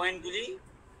এই পয়েন্টগুলি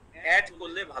অ্যাড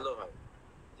করলে ভালো হয়।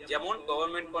 যেমন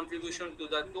government contribution to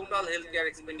the total health care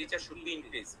expenditure should be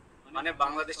increase, মানে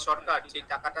বাংলাদেশ সরকার যে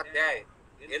টাকাটা দেয়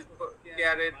হেলথ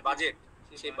কেয়ারের বাজেট,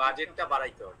 সেই বাজেটটা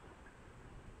বাড়াইতে হবে।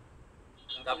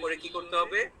 তারপরে কি করতে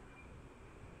হবে?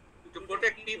 To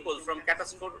protect people from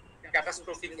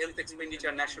catastrophic health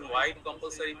expenditure nationwide,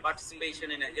 compulsory participation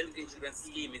in a health insurance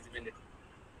scheme is mandatory.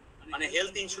 মানে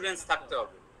হেলথ ইন্স্যুরেন্স থাকতে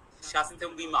হবে, স্বাস্থ্য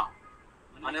বীমা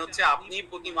মানে হচ্ছে আপনি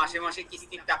প্রতি মাসে মাসে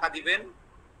কিস্তির টাকা দিবেন,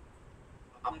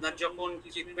 আপনার যখন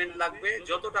ট্রিটমেন্ট লাগবে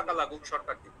যত টাকা লাগুক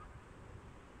সরকার দিবে,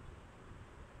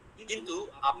 কিন্তু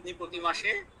আপনি প্রতি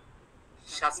মাসে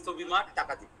স্বাস্থ্য বীমার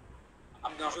টাকা দিবেন।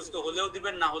 আপনি অসুস্থ হলেও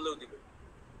দিবেন, না হলেও দিবেন।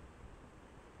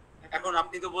 এখন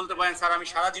আপনি তো বলতে পারেন, স্যার আমি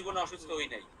সারা জীবন অসুস্থ হই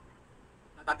নাই,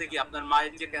 তাতে কি আপনার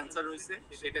মায়ের যে ক্যান্সার হয়েছে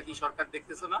সেটা কি সরকার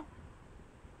দেখতেছে না?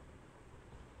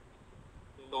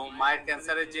 তো মায়ের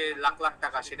ক্যান্সারের যে লাখ লাখ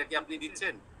টাকা সেটা কি আপনি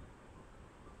দিচ্ছেন?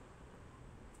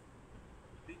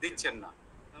 দিচ্ছেন না।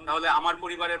 তাহলে আমার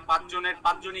পরিবারের 5 জনের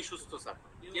 5 জনই সুস্থ, স্যার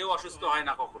কেউ অসুস্থ হয়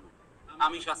না কখনো,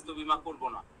 আমি স্বাস্থ্য বীমা করব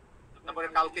না। তারপরে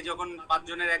কালকে যখন 5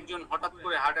 জনের একজন হঠাৎ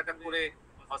করে হার্ট অ্যাটাক করে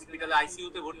হসপিটালে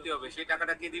আইসিইউতে ভর্তি হবে, সেই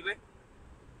টাকাটা কে দিবে?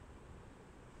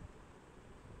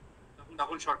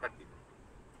 তখন সরকার দিবে।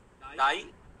 তাই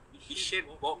বিশ্বের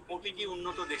প্রতিটি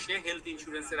উন্নত দেশে হেলথ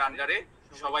ইন্স্যুরেন্সের আন্ডারে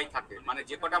সবাই থাকে, মানে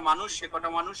যে কটা মানুষ সে কটা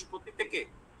মানুষ প্রত্যেকে,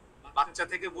 বাচ্চা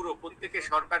থেকে বুড়ো প্রত্যেকে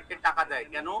সরকারকে টাকা দেয়।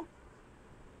 কেন?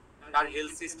 তার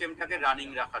হেলথ সিস্টেমটাকে রানিং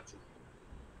রাখার জন্য।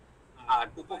 আর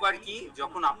উপকার কি?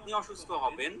 যখন আপনি অসুস্থ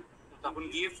হবেন তখন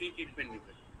গিয়ে ফ্রি ট্রিটমেন্ট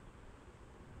নেবেন।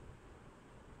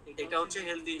 এটা হচ্ছে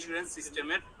হেলথ ইন্স্যুরেন্স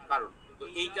সিস্টেমের কারণ। তো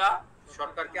এইটা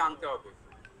সরকারকে আনতে হবে,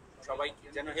 সবাই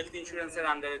যেন হেলথ ইন্স্যুরেন্সের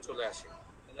আন্ডারে চলে আসে।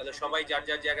 তাহলে সবাই যার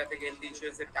যার জায়গা থেকে হেলথ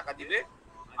ইন্স্যুরেন্সের টাকা দিবে,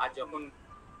 আর যখন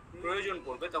প্রয়োজন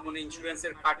পড়বে তখন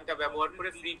ইন্স্যুরেন্সের কার্ডটা ব্যবহার করে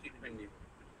ফ্রি ট্রিটমেন্ট নেবে।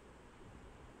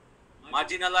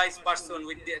 মার্জিনালাইজ পারসন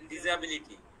উইথ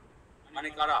ডিসএবিলিটি মানে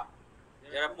কারা?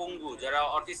 যারা পঙ্গু, যারা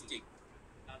অটিস্টিক,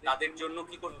 তাদের জন্য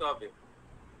কি করতে হবে?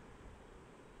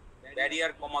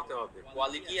 ব্যারিয়ার কমাতে হবে।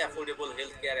 কোয়ালিটি অ্যাফোর্ডেবল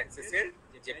হেলথ কেয়ার অ্যাক্সেসের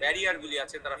যে ব্যারিয়ারগুলি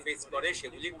আছে তারা ফেস করে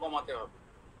সেগুলি কমাতে হবে।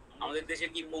 আমাদের দেশে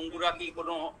কি পঙ্গুরা কি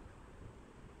কোনো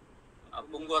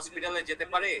পঙ্গু হসপিটালে যেতে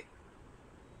পারে?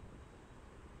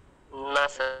 না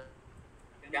স্যার।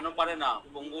 কেন পারে না?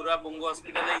 পঙ্গুরা পঙ্গু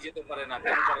হসপিটালেই যেতে পারে না,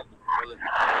 কেন পারে না বলেন?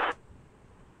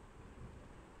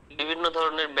 বিভিন্ন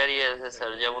ধরনের ব্যারিয়ার আছে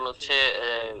স্যার, যেমন হচ্ছে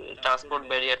ট্রান্সপোর্ট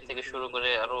ব্যারিয়ার থেকে শুরু করে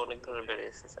আরো অনেক ধরনের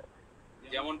ব্যারিয়ার আছে স্যার।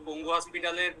 যেমন পঙ্গু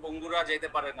হসপিটালের পঙ্গুরা যেতে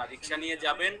পারে না, রিক্সা নিয়ে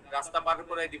যাবেন, রাস্তা পার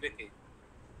করে দিবে কে?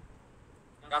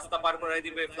 রাস্তা পার করে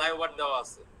দিবে, ফ্লাইওভার দেওয়া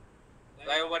আছে,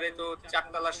 ফ্লাইওভারে তো 4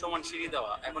 তলার সমান সিঁড়ি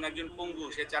দেওয়া। এখন একজন পঙ্গু,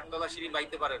 সে 4 তলা সিঁড়ি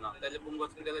বাইতে পারে না, তাহলে পঙ্গু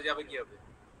হসপিটালে যাবে কি হবে?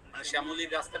 মানে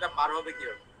শ্যামলীর রাস্তাটা পার হবে কি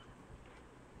হবে?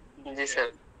 জি স্যার।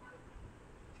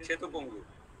 সে তো পঙ্গু।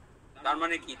 তার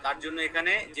মানে কি? তার জন্য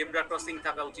এখানে জেব্রা ক্রসিং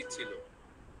থাকা উচিত ছিল।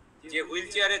 যে হুইল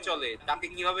চেয়ারে চলে তাকে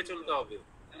কিভাবে চলতে হবে?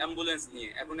 অ্যাম্বুলেন্স নিয়ে।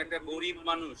 এখন একটা গরিব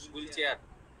মানুষ হুইল চেয়ার,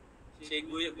 সেই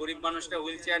গরিব মানুষটা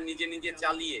হুইল চেয়ার নিজে নিজে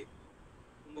চালিয়ে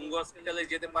পঙ্গু হসপিটালে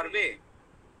যেতে পারবে?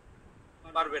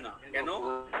 পারবে না। কেন?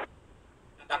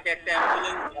 তাকে একটা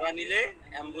অ্যাম্বুলেন্স ভাড়া নিলে,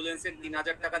 অ্যাম্বুলেন্সের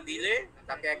 3000 টাকা দিলে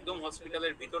তাকে একদম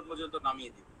হসপিটালের ভিতর পর্যন্ত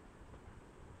নামিয়ে দিবে।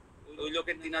 ওই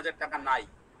লোকের 3000 টাকা নাই।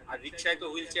 আর রিক্সায় তো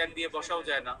হুইল চেয়ার দিয়ে বসাও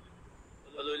যায় না,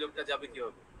 তাহলে ওই লোকটা যাবে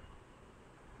কিভাবে?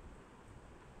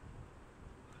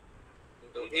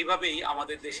 তো এইভাবেই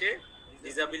আমাদের দেশে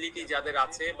ডিসএবিলিটি যাদের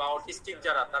আছে বা অটিস্টিক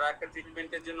যারা, তারা একটা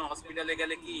ট্রিটমেন্টের জন্য হসপিটালে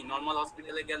গেলে কি, নর্মাল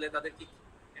হসপিটালে গেলে তাদের কি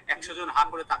 100 জন হা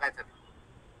করে তাকায় থাকে।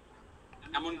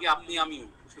 এমনকি আপনি আমিও,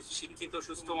 শিক্ষিত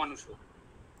সুস্থ মানুষও,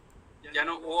 যেন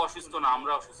ও অসুস্থ না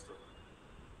আমরা অসুস্থ,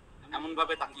 এমন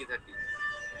ভাবে তাকিয়ে থাকি।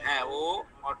 হ্যাঁ, ও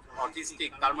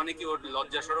অটিস্টিক, তার মানে কি ওর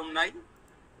লজ্জা শরম নাই?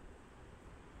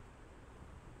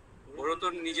 ওরও তো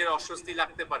নিজের অস্বস্তি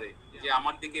লাগতে পারে যে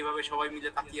আমার দিকে এভাবে সবাই মিলে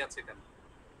তাকিয়ে আছে কেন।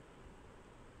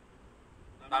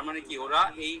 তার মানে কি ওরা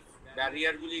এই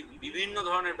ব্যারিয়ারগুলি, বিভিন্ন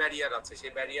ধরনের ব্যারিয়ার আছে,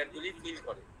 সেই ব্যারিয়ারগুলি ফিল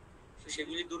করে,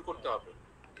 সেগুলি দূর করতে হবে।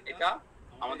 এটা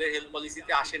আমাদের হেলথ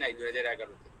পলিসিতে আসে নাই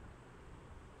 2011-তে।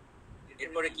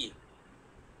 এরপরে কি?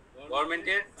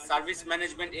 গভর্নমেন্টের সার্ভিস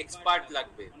ম্যানেজমেন্ট এক্সপার্ট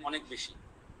লাগবে অনেক বেশি।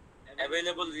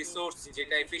 অ্যাভেলেবল রিসোর্স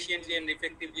যেটা এফিশিয়েন্টলি এন্ড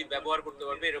ইফেক্টিভলি ব্যবহার করতে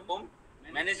পারবে এরকম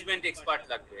ম্যানেজমেন্ট এক্সপার্ট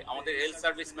লাগবে। আমাদের হেলথ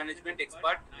সার্ভিস ম্যানেজমেন্ট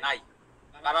এক্সপার্ট নাই।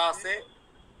 কারা আছে?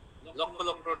 লক্ষ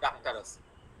লক্ষ ডাক্তার আছে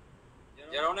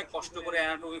যারা অনেক কষ্ট করে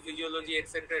অ্যানাটমি, ফিজিওলজি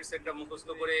এটসেট্রা মুখস্থ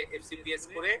করে এফসিপিএস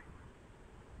করে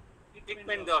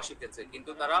ট্রিটমেন্ট দেওয়া শিখেছে,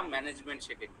 কিন্তু তারা ম্যানেজমেন্ট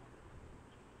শেখেনি।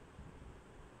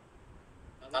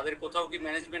 তাদের কোথাও কি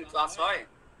ম্যানেজমেন্ট ক্লাস হয়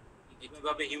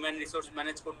কিভাবে হিউম্যান রিসোর্স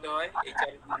ম্যানেজ করতে হয়,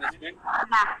 এইচআর ম্যানেজমেন্ট,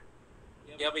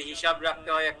 কিভাবে হিসাব রাখতে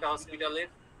হয় একটা হসপিটালের?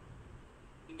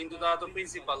 কিন্তু তারা তো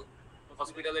প্রিন্সিপাল।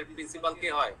 হসপিটালের প্রিন্সিপাল কে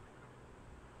হয়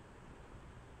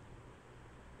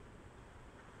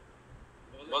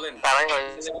বলেন? তারাই হয়।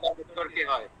 ডাক্তার কে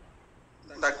হয়?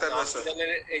 ডাক্তার আছে।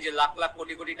 হসপিটালের এই যে লাখ লাখ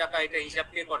কোটি কোটি টাকা, এটা হিসাব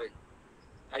কে করে?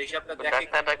 আর হিসাবটা দেখে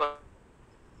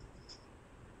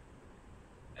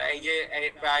এই যে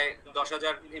প্রায়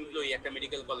 10,000 এমপ্লয়ি একটা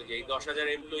মেডিকেল কলেজে, এই 10,000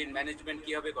 এমপ্লয়ির ম্যানেজমেন্ট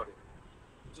কিভাবে করে?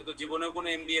 সে তো জীবনেও কোনো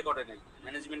এমবিএ করে নাই,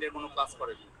 ম্যানেজমেন্টের কোনো ক্লাস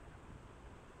করেনি।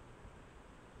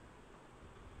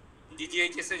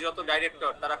 ডিজিএইচএস এর যত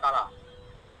ডাইরেক্টর তারা কারা?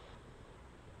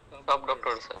 সব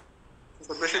ডক্টর স্যার।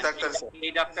 বেশি ডাক্তার আছে।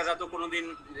 এই ডাক্তাররা তো কোনোদিন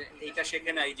এইটা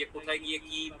শেখে নাই যে কোথায় গিয়ে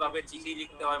কিভাবে চিঠি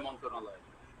লিখতে হয় মন্ত্রণালয়ে।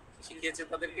 শিখিয়েছে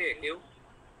তাদেরকে কেউ?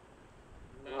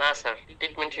 না স্যার,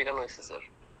 ট্রিটমেন্ট শেখানো হয়েছে স্যার।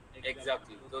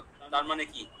 এক্স্যাক্টলি। তো তার মানে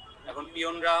কি? এখন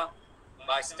পিয়নরা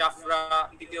বা স্টাফরা,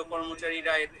 তৃতীয়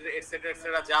কর্মচারীরা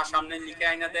এটসেট্রা যা সামনে লিখে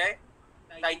আইনা দেয়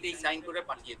তাইতেই সাইন করে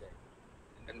পাঠিয়ে দেয়।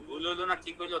 ভুল হলো না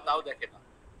ঠিক হলো তাও দেখে না,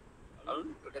 কারণ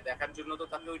ওটা দেখার জন্য তো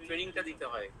তাকে ওই ট্রেনিংটা দিতে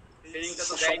হয়। ট্রেনিংটা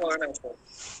তো দেয় না।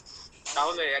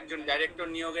 তাহলে একজন ডাইরেক্টর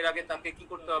নিয়োগের আগে তাকে কি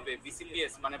করতে হবে?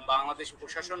 বিসিপিএস মানে বাংলাদেশ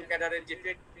প্রশাসন ক্যাডারের যে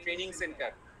ট্রেনিং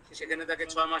সেন্টার, সেখানে তাকে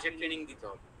 6 মাসের ট্রেনিং দিতে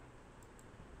হবে।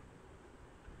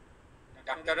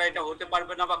 ডাক্তাররা এটা হতে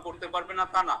পারবে না বা করতে পারবে না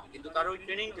তা না, কিন্তু তার ওই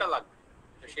ট্রেনিংটা লাগবে।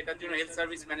 সেটার জন্য হেলথ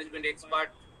সার্ভিস ম্যানেজমেন্ট এক্সপার্ট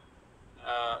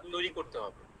তৈরি করতে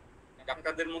হবে।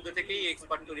 ডাক্তারদের মধ্যে থেকেই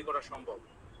এক্সপার্ট তৈরি করা সম্ভব,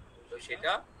 তো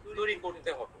সেটা তৈরি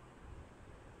করতে হবে।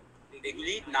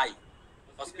 এগুলি নাই।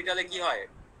 হসপিটালে কি হয়?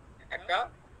 একটা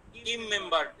টিম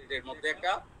মেম্বারদের মধ্যে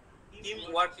একটা টিম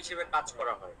ওয়ার্ক হিসেবে কাজ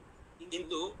করা হয়,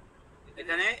 কিন্তু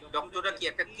এখানে ডক্টররা কি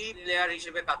একটা কি প্লেয়ার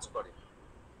হিসেবে কাজ করে।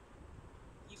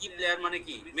 কি প্লেয়ার মানে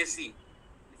কি? মেসি।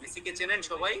 মেসিকে চেনেন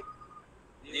সবাই?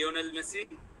 Lionel Messi.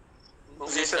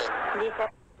 জি স্যার। জি স্যার।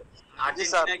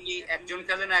 আর্জেন্টিনা কি একজন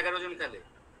খেলে না 11 জন খেলে?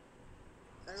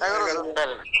 11 জন।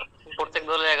 স্যার প্রত্যেক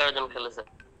দলে 11 জন খেলে স্যার।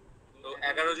 তো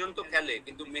 11 জন তো খেলে,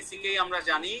 কিন্তু মেসিকেই আমরা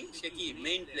জানি সে কি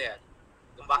মেইন প্লেয়ার।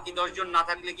 তো বাকি 10 জন না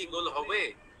থাকলে কি গোল হবে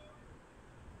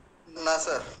না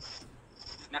স্যার।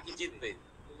 নাকি জিতবে?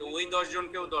 তো ওই 10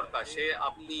 জনকেও দরকার। সে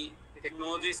আপনি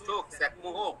টেকনোলজিস্ট হোক, স্যাকমো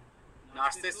হোক,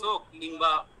 নার্সেস হোক,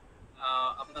 কিংবা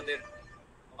আপনাদের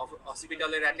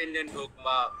হসপিটালের অ্যাটেন্ডেন্ট হোক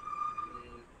বা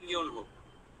পিয়ন হোক,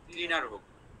 ক্লিনার হোক,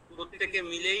 প্রত্যেকে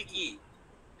মিলেই কি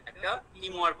একটা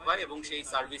টিম ওয়ার্ক হয় এবং সেই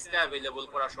সার্ভিসটা অ্যাভেলেবল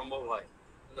করা সম্ভব হয়।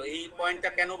 তো এই পয়েন্টটা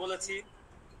কেন বলেছি?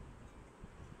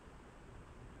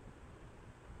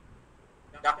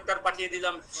 ডাক্তার পাঠিয়ে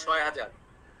দিলাম 6,000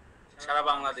 সারা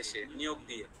বাংলাদেশে নিয়োগ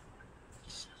দিয়ে।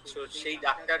 সেই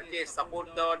ডাক্তারকে সাপোর্ট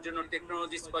দেওয়ার জন্য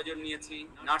টেকনোলজিস্ট কজন নিয়েছি,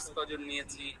 নার্স কজন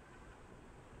নিয়েছি।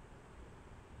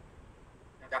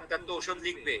 ডাক্তার তো ওষুধ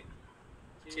লিখবে,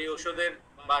 সেই ওষুধের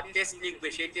বা টেস্ট লিখবে,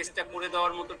 সেই টেস্টটা করে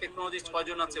দেওয়ার মতো টেকনোলজিস্ট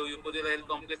কজন আছে ওই উপজেলা হেলথ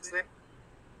কমপ্লেক্সে?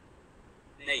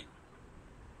 নেই।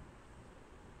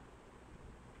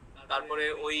 তারপরে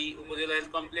ওই উপজেলা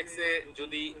হেলথ কমপ্লেক্সে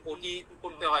যদি ওটি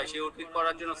করতে হয়, সেই ওটি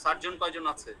করার জন্য সার্জন কয়জন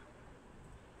আছে?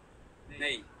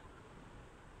 নেই।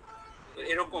 তো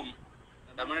এরকম,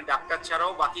 তার মানে ডাক্তার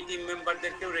ছাড়াও বাকি টিম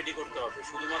মেম্বারদেরকেও রেডি করতে হবে।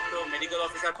 শুধুমাত্র মেডিকেল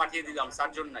অফিসার পাঠিয়ে দিলাম,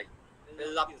 সার্জন নাই,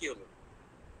 লাভ কি হলো?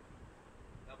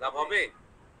 লাভ হবে?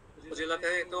 উপজেলাতে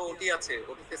তো ওটি আছে,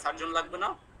 ওটিতে সার্জন লাগবে না?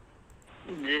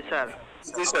 জি স্যার।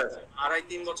 জি স্যার।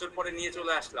 2.5-3 বছর পরে নিয়ে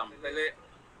চলে আসলাম, তাহলে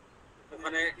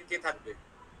ওখানে কে থাকবে?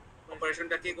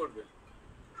 অপারেশনটা কে করবে?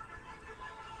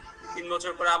 3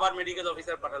 বছর পরে আবার মেডিকেল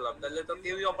অফিসার পাঠালাম, তাহলে তো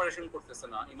কেউই অপারেশন করতেছে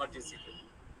না ইমার্জেন্সিতে।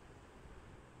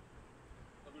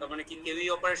 তার মানে কি কেউই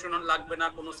অপারেশন লাগবে না,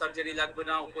 কোনো সার্জারি লাগবে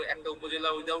না, একটা উপজেলা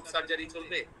উইদাউট সার্জারি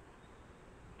চলবে?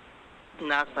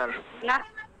 না স্যার। না।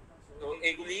 তো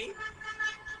এগুলি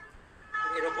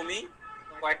এরকমই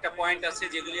কয়েকটা পয়েন্ট আছে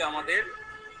যেগুলি আমাদের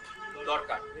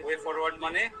দরকার। ওয়ে ফরওয়ার্ড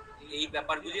মানে এই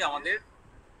ব্যাপারগুলি আমাদের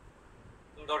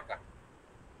দরকার।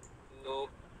 তো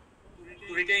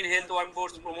to retain health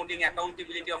workforce, promoting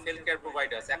accountability of healthcare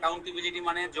providers. Accountability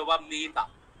মানে জবাবদিহিতা।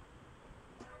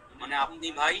 মানে আপনি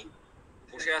ভাই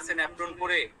বসে আছেন অ্যাপ্রন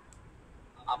পরে,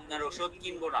 আপনার ওষুধ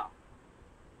কিনবো না,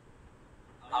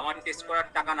 আমার টেস্ট করার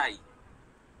টাকা নাই,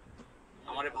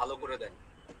 আমারে ভালো করে দেন।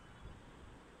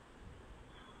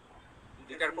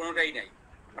 দুটার কোনোটাই নাই,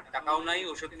 টাকাও নাই,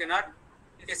 ওষুধ কেনার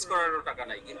টেস্ট করারও টাকা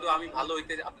নাই, কিন্তু আমি ভালো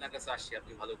হইতে আপনার কাছে আসছি,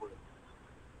 আপনি ভালো করে।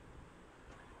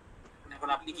 এখন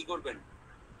আপনি কি করবেন?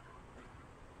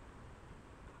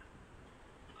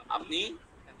 আপনি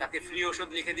তাকে ফ্রি ওষুধ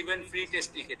লিখে দিবেন, ফ্রি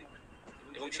টেস্ট লিখে দিবেন,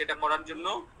 এবং সেটা করার জন্য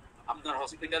আপনার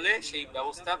হসপিটালে সেই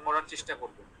ব্যবস্থা করার চেষ্টা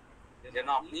করবেন যেন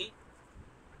আপনি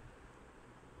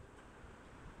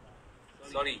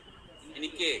ইনি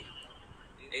কে?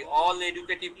 এই অল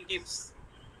এডুকেটিভ টিপস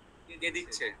কে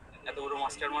দিচ্ছে? এত বড়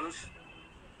মাস্টার মানুষ।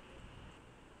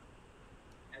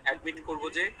 অ্যাডমিট করবো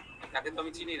যে তাকে তো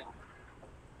আমি চিনি না।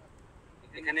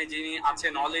 এখানে যিনি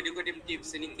আছেন অল এডুকেটিভ টিপস,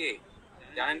 ইনি কে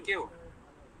জানেন কেউ?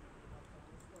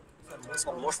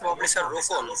 Most probably sir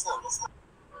রোফল।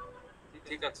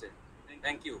 ঠিক আছে,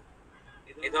 থ্যাংক ইউ।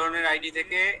 এই ধরনের আইডি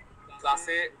থেকে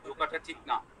ক্লাসে ঢোকাটা ঠিক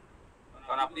না,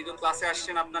 কারণ আপনি তো ক্লাসে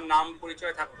আসছেন, আপনার নাম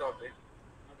পরিচয় থাকতে হবে,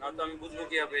 নয়তো আমি বুঝবো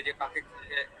কিভাবে যে কাকে?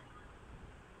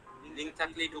 লিঙ্ক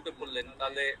থাকলেই ঢুকে পড়লেন,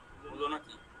 তাহলে হলো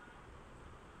নাকি?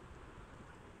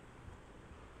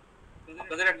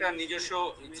 আপনাদের একটা নিজস্ব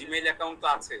জিমেইল অ্যাকাউন্ট তো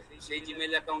আছে, সেই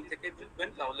জিমেইল অ্যাকাউন্ট থেকে ঢুকবেন,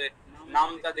 তাহলে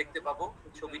নামটা দেখতে পাবো,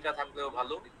 ছবিটা থাকলেও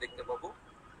ভালো দেখতে পাবো,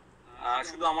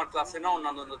 শুধু আমার ক্লাসে না,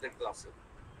 অন্যান্যদের ক্লাসে।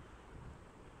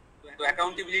 তো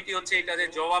অ্যাকাউন্টেবিলিটি হচ্ছে এটা যে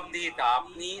জবাবদিহিতা।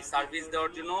 আপনি সার্ভিস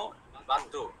দেওয়ার জন্য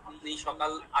বাধ্য। আপনি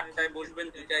সকাল 8টায় বসবেন,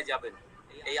 2টায় যাবেন,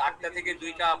 এই 8টা থেকে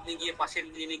 2টা আপনি গিয়ে পাশের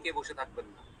ক্লিনিকে বসে থাকবেন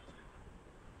না।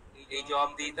 এই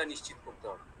জবাবদিহিতা নিশ্চিত করতে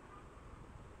হবে,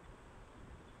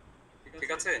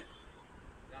 ঠিক আছে?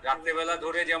 রাত্রেবেলা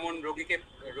ধরে যেমন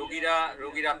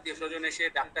রোগীর আত্মীয় স্বজন এসে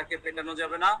ডাক্তারকে পেটানো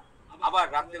যাবে না, আবার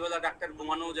রাত্রেবেলা ডাক্তার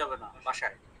ঘুমানোও যাবে না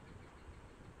বাসায়।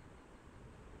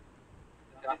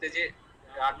 রাতে যে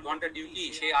 8 ঘন্টা ডিউটি,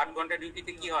 সেই 8 ঘন্টা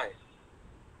ডিউটিতে কি হয়?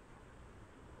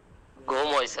 ঘুম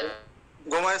হয় স্যার।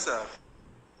 ঘুমায় স্যার।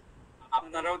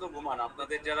 আপনারাও তো ঘুমান,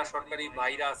 আপনাদের যারা সরকারি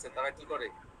ভাইরা আছে তারা কি করে?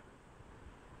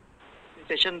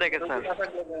 পেশেন্ট দেখে স্যার।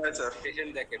 ঘুমায় স্যার।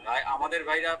 পেশেন্ট দেখে। ভাই আমাদের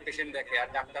ভাইরা পেশেন্ট দেখে, আর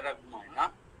ডাক্তাররা ঘুমায় না।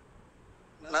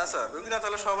 না স্যার, রোগী না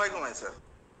তাহলে সবাই ঘুমায় স্যার।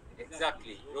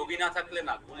 এক্স্যাক্টলি, রোগী না থাকলে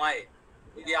না, ঘুমায়।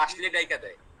 রোগী আসলে ডাইকা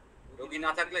দেয়, রোগী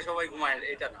না থাকলে সবাই ঘুমায়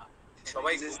এটা না,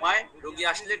 সবাই ঘুমায়, রোগী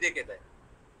আসলে ডেকে দেয়।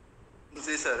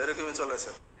 জি স্যার, এরকমই চলে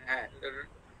স্যার। হ্যাঁ,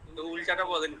 তো উল্টাটা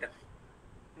বলেন কেন?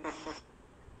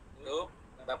 তো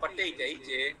ব্যাপারটা এইটাই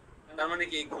যে তার মানে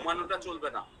কি ঘুমানোটা চলবে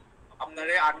না।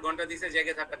 আপনারে 8 ঘন্টা দিছে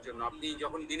জেগে থাকার জন্য, আপনি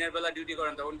যখন দিনের বেলা ডিউটি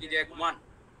করেন তখন কি জেগে ঘুমান?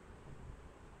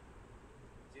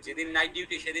 যেদিন নাইট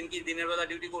ডিউটি সেদিন কি দিনের বেলা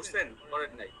ডিউটি করছেন?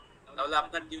 করেন নাই। তাহলে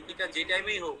আপনার ডিউটিটা যে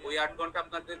টাইমেই হোক ওই 8 ঘন্টা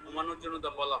আপনাকে ঘুমানোর জন্য তো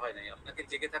বলা হয় নাই। আপনাকে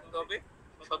জেগে থাকতে হবে,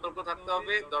 সতর্ক থাকতে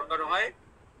হবে, দরকার হয়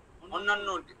অন্যান্য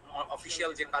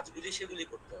অফিসিয়াল যে কাজগুলি সেগুলি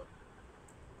করতে হবে।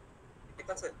 ঠিক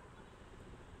আছে?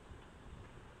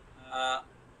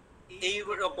 এই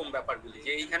রকম ব্যাপারগুলি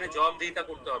যে এইখানে জবাবদিহিতা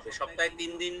করতে হবে। সপ্তাহে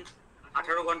 3 দিন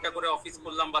 18 ঘন্টা করে অফিস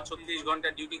করলাম বা 36 ঘন্টা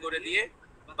ডিউটি করে দিয়ে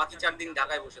বাকি 4 দিন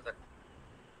ঢাকায় বসে থাকি।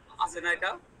 আছে না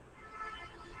এটা?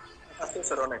 আছে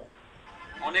স্যার, অনেক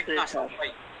অনেক না, সবাই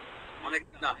অনেক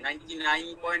না,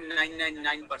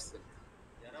 99.999%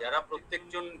 যারা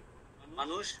প্রত্যেকজন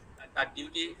মানুষ তার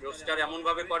ডিউটি রোস্টার এমন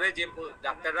ভাবে করে যে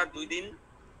ডাক্তাররা 2 দিন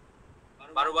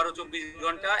 12-24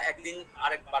 ঘন্টা, একদিন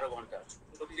আরেক 12 ঘন্টা,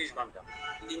 36 ঘন্টা,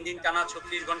 3 দিন টানা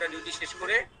 36 ঘন্টা ডিউটি শেষ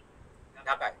করে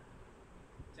ঢাকায়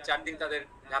 4 দিন তাদের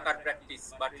ঢাকার প্র্যাকটিস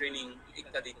বা ট্রেনিং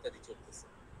ইত্যাদি ইত্যাদি চলতেছে।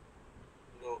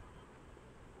 তো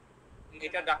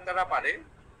এটা ডাক্তাররা পারে,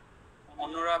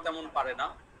 অন্যরা তেমন পারে না,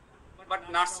 বাট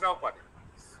নার্সরাও পারে।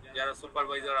 যারা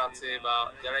সুপারভাইজার আছে বা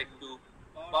যারা একটু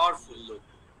পাওয়ারফুল লোক,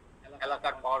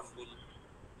 এলাকার পাওয়ারফুল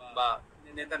বা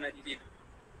নেতা নেত্রীর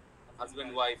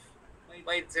হাজবেন্ড ওয়াইফ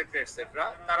বা এটসেট্রা এটসেট্রা,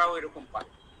 তারাও এরকম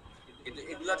পারে। কিন্তু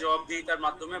এগুলা জবাবদিহিতার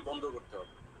মাধ্যমে বন্ধ করতে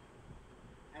হবে।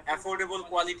 Affordable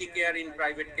quality care in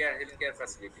private care health care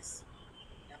facilities.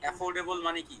 Affordable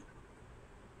মানে কি?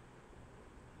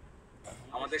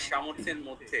 আমাদের সামর্থ্যের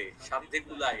মধ্যে, সাধ্যে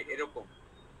কুলায় এরকম।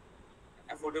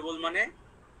 অ্যাফোর্ডেবল মানে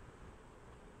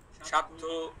সাধ্য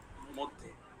মধ্যে।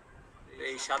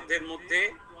 এই সাধ্যের মধ্যে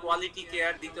কোয়ালিটি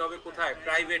কেয়ার দিতে হবে কোথায়?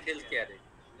 প্রাইভেট হেলথ কেয়ারে।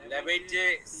 ল্যাবের যে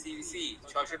সিবিসি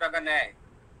 600 টাকা নেয়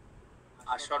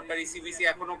আর সরকারি সিবিসি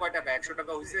এখনো কয় টাকা? 100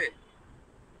 টাকা হইছে?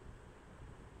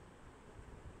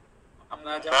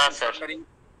 আপনারা জানেন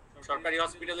সরকারি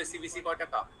হসপিটালে সিবিসি কয়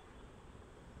টাকা?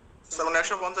 স্যার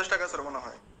 150 টাকা স্যার মনে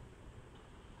হয়।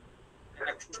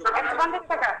 150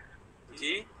 টাকা?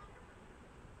 জি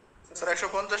স্যার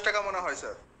 150 টাকা মনে হয়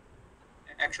স্যার।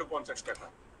 150 টাকা।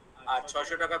 আর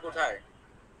 600 টাকা কোথায়?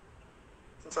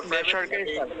 স্যার বেসরকারি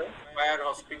স্যার। ফায়ার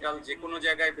হসপিটাল, যে কোনো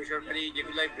জায়গায় বেসরকারি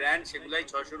যেগুলাই ব্র্যান্ড সেগুলাই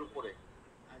 600-র উপরে।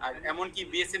 আর এমনকি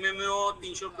বিএসএমএমও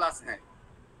 300 প্লাস নেয়।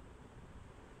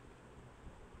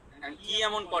 কি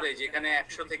এমন করে যেখানে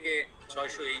 100 থেকে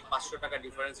 600 এই 500 টাকা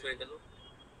ডিফারেন্স হয়ে গেল?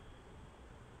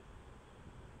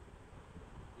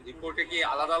 রিপোর্টে কি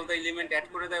আলাদা আলাদা এলিমেন্ট অ্যাড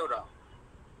করে দেয় ওরা?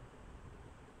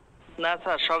 না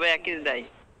স্যার, সবে একই দেয়।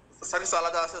 স্যার কিছু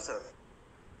আলাদা আছে স্যার।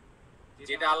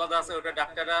 যেটা আলাদা আছে ওটা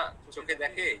ডাক্তাররা চোখে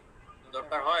দেখে?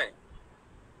 দরকার হয়?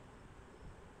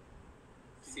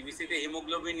 সিবিসি তে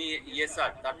হিমোগ্লোবিন,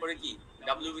 ইএসআর, তারপরে কি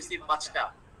ডব্লিউবিসি 5টা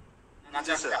না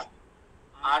 4টা,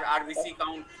 আর আরবিসি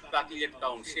কাউন্ট, প্লাটিলেট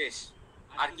কাউন্ট, শেষ।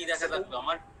 আর কি দেখা লাগলো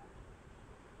আমার?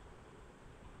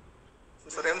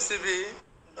 স্যার এমসিভি,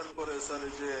 তারপরে স্যার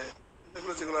এই যে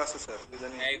এগুলো যেগুলো আছে স্যার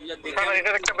জানি। এগুলো দেখে স্যার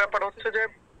এটার একটা ব্যাপার হচ্ছে যে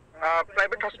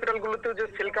প্রাইভেট হসপিটাল গুলোতে যে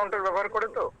সেল কাউন্টার ব্যবহার করে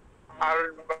তো, আর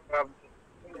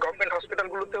গভর্নমেন্ট হসপিটাল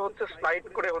গুলোতে হচ্ছে স্লাইড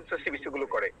করে হচ্ছে সিবিসি গুলো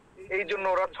করে, এই জন্য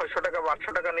ওরা 600 টাকা বা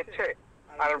 800 টাকা নিচ্ছে,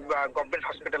 আর গভর্নমেন্ট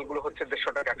হসপিটাল গুলো হচ্ছে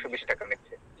 150 টাকা 120 টাকা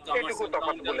নিচ্ছে। এইটুকু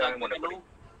তফাৎ বলে আমি মনে করি।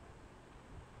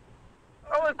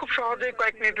 খুব সহজেই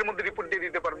কয়েক মিনিটের মধ্যে রিপোর্ট দিয়ে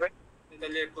দিতে পারবে।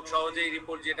 তাহলে খুব সহজেই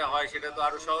রিপোর্ট যেটা হয় সেটা তো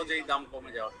আরো সহজেই দাম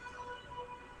কমে যাওয়ার,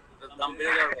 দাম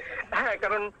বেড়ে যাওয়ার কথা। হ্যাঁ,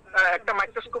 কারণ একটা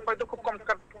মাইক্রোস্কোপ হয়তো খুব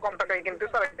কম টাকায়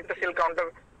কিনতেছে, আর একটা সেল কাউন্টার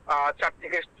 4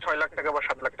 থেকে 6 লাখ টাকা বা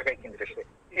 7 লাখ টাকায় কিনতেছে।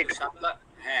 এইটুকু।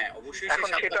 হ্যাঁ অবশ্যই এখন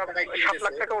সেটা 7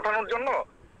 লাখ টাকা ওঠানোর জন্য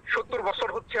 70 বছর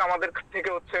হচ্ছে আমাদের থেকে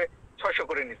হচ্ছে 600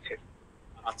 করে নিচ্ছে।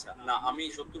 আচ্ছা, না আমি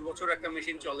 70 বছর একটা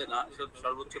মেশিন চলে না,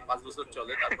 সর্বোচ্চ 5 বছর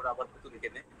চলে, তারপর আবার নতুন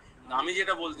কেনে। আমি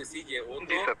যেটা বলতেছি যে ও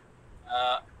তো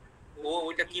ও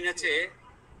ওইটা কিনেছে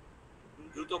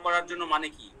দ্রুত করার জন্য, মানে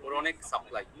কি ওর অনেক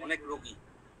সাপ্লাই, অনেক রোগী,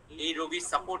 এই রোগীর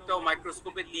সাপোর্টটাও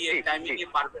মাইক্রোস্কোপে দিয়ে টাইমিং এ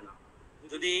পারবে না।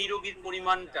 যদি এই রোগীর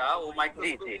পরিমাণটা ও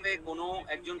মাইক্রোস্কোপে কোনো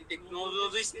একজন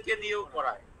টেকনোলজিস্টকে দিয়েও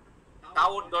করায়,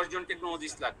 তাও ওর 10 জন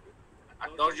টেকনোলজিস্ট লাগবে। আর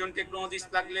 10 জন টেকনোলজিস্ট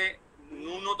লাগলে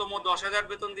ন্যূনতম 10,000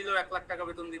 বেতন দিলেও 1 লাখ টাকা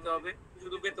বেতন দিতে হবে,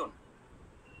 শুধু বেতন।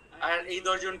 আর এই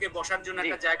 10 জনকে বসার জন্য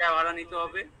একটা জায়গা ভাড়া নিতে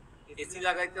হবে, এসি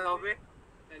লাগাইতে হবে,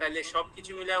 তাহলে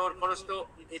সবকিছু মিলে ওর খরচ তো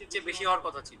এর চেয়ে বেশি হওয়ার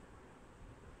কথা ছিল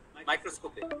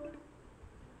মাইক্রোস্কোপে,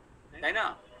 তাই না?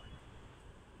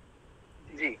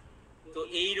 জি। তো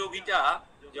এই রোগীটা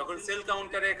যখন সেল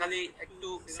কাউন্টারে খালি একটু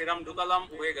সেরাম ঢুকালাম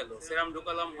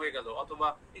হয়ে গেল, অথবা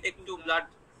একটু ব্লাড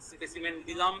স্পেসিমেন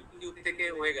দিলাম টিউব থেকে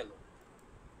হয়ে গেল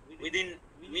উইদিন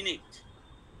মিনিট,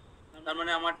 তার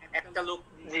মানে আমার একটা লোক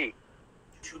জি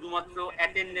শুধুমাত্র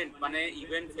অ্যাটেন্ডেন্ট মানে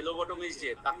ইভেন্ট ফেলোবটমিস্ট যে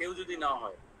তাকেও যদি না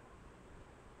হয়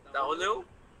তাহলেও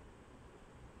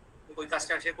ওই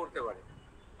কাজটা সে করতে পারে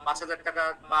 5,000 টাকা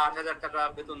বা 8,000 টাকা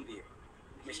বেতন দিয়ে।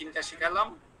 মেশিনটা শিখালাম,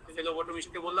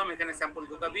 ফেলোবটমিস্টকে বললাম এখানে স্যাম্পল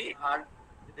ঢুকাবি আর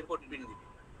রিপোর্ট প্রিন্ট দিবি,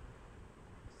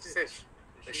 শেষ।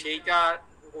 তো সেইটা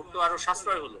ওর তো আরো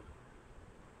সাশ্রয় হলো,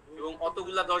 এবং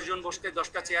অতগুলা 10 জন বসতে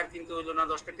 10টা চেয়ার কিনতে হলো না,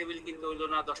 10টা টেবিল কিনতে হলো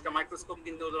না, 10টা মাইক্রোস্কোপ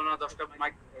কিনতে হলো না, 10টা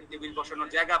টেবিল বসানোর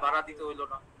জায়গা ভাড়া দিতে হলো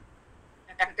না,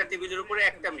 একটা টেবিলের উপরে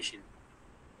একটা মেশিন।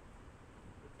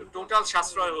 টোটাল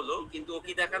সাশ্রয় হলো, কিন্তু ও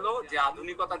কি দেখালো যে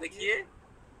আধুনিকতা দেখিয়ে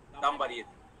দাম বাড়িয়ে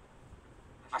দিল।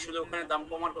 আসলে ওখানে দাম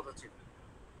কমার কথা ছিল।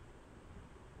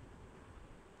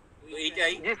 তো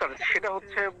এইটাই জি স্যার, সেটা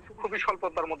হচ্ছে খুবই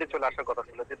স্বল্পতার মধ্যে চলে আসার কথা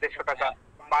ছিল, যে 150 টাকা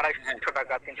বা 250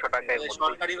 টাকা 300 টাকা এর মধ্যে।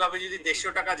 সরকারি ভাবে যদি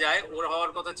 150 টাকা যায়, ওর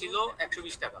হওয়ার কথা ছিল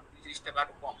 120 টাকা, 30 টাকা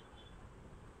কম।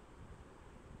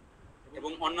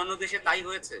 এবং অন্যান্য দেশে তাই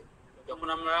হয়েছে। যখন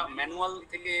আমরা ম্যানুয়াল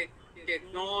থেকে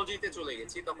টেকনোলজিতে চলে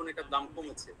গেছি তখন এটার দাম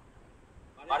কমেছে,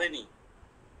 বাড়েনি।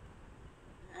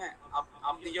 হ্যাঁ,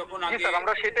 আপনি যখন জি আগে স্যার,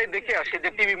 আমরা সেটাই দেখে আসি যে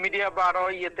টিভি মিডিয়া বা আরো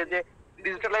ইয়েতে যে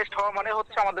ডিজিটালাইজড হওয়া মানে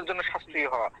হচ্ছে আমাদের জন্য সাশ্রয়ী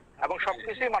হওয়া এবং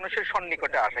সবকিছুই মানুষের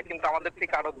সন্নিকটে আসা, কিন্তু আমাদের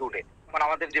থেকে আরো দূরে। মানে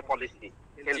আমাদের যে পলিসি,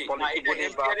 হেলথ পলিসি বলি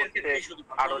বা হচ্ছে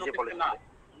আরো যে পলিসি,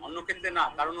 অন্য ক্ষেত্রে না।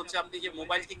 কারণ হচ্ছে আপনি যে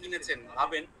মোবাইলটি কিনেছেন,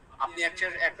 ভাবেন আপনি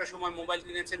একটা সময় মোবাইল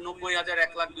কিনেছেন 90,000,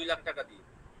 1 লাখ, 2 লাখ টাকা দিয়ে।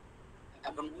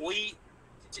 এখন ওই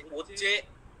হচ্ছে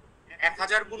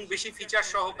 1000 গুণ বেশি ফিচার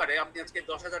সহকারে আপনি আজকে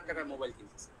 10,000 টাকার মোবাইল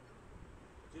কিনতেছেন।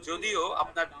 যদিও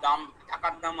আপনার দাম,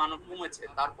 টাকার দাম আরো কমেছে,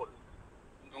 তারপর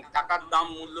এবং টাকার দাম,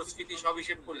 মূল্যস্ফীতি সব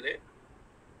হিসেব করলে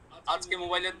আজকে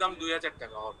মোবাইলের দাম 2000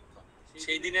 টাকা হওয়ার কথা।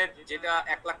 সেই দিনের যেটা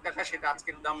 1 লাখ টাকা, সেটা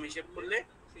আজকের দাম হিসেব করলে,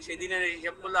 সেই দিনের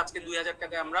হিসাব করলে আজকে 2000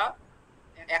 টাকায় আমরা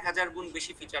 1000 গুণ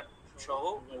বেশি ফিচার সহ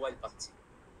মোবাইল পাচ্ছি,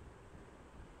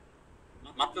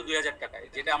 মাত্র 2000 টাকায়,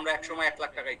 যেটা আমরা একসময় 1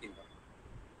 লাখ টাকায় কিনতাম।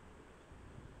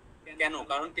 কেন?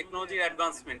 কারণ টেকনোলজির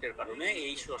অ্যাডভান্সমেন্টের কারণে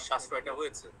এই সাশ্রয়টা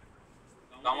হয়েছে।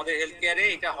 তো আমাদের হেলথ কেয়ারে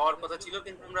এটা হওয়ার কথা ছিল,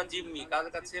 কিন্তু আমরা জিম্মি কার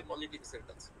কাছে? পলিটিক্সের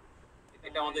কাছে।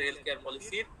 এটা আমাদের হেলথ কেয়ার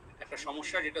পলিসির একটা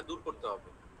সমস্যা, যেটা দূর করতে হবে।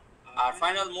 আর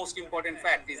final most important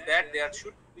fact is that there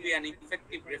should be an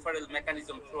effective referral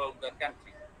mechanism through out the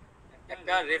country.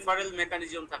 একটা রেফারেল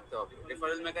মেকানিজম থাকতে হবে।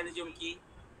 রেফারেল মেকানিজম কি?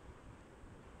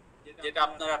 যেটা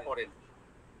আপনারা করেন,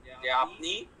 যে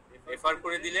আপনি রেফার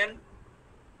করে দিলেন,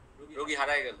 রোগী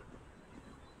হারায় গেল,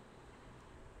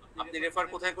 আপনি রেফার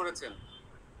কোথায় করেছেন?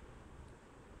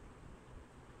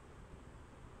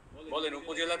 বলেন,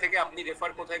 উপজেলা থেকে আপনি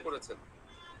রেফার কোথায় করেছেন?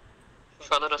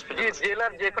 সদর জি হসপিটাল।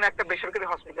 জেলার যে কোনো একটা বেসরকারি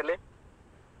হসপিটালে,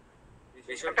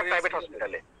 একটা প্রাইভেট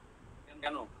হসপিটালে।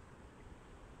 কেন?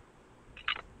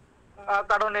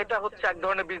 কারণ এটা হচ্ছে এক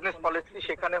ধরনের বিজনেস পলিসি,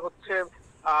 সেখানে হচ্ছে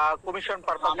কমিশন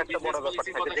পারপাস একটা বড় ব্যাপার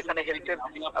থাকে, যেখানে হেলথের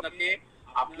আমি আপনাকে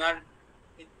আপনার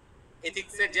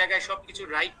এথিক্সের জায়গায় সবকিছু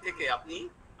রাইট থেকে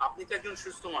আপনি তো একজন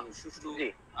সুস্থ মানুষ, সুষ্ঠু জি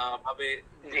ভাবে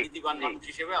জি নীতিবান জি মানুষ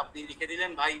হিসেবে আপনি লিখে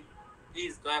দিলেন, ভাই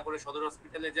প্লিজ দয়া করে সদর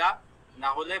হসপিটালে যা, না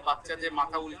হলে বাচ্চা যে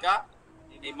মাথা উল্টা,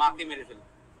 এই মাকে মেরে ফেলবে।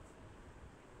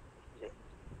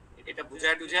 এটা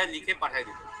বুঝায় টুঝায় লিখে পাঠায়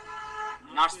দিল।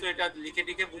 নার্স তো এটা লিখে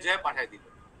টিখে বুঝায় পাঠায় দিল।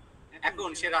 এখন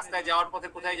সে রাস্তায় যাওয়ার পথে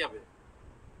কোথায় যাবে?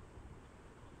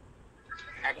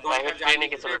 1 ঘন্টা জার্নি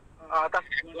করে,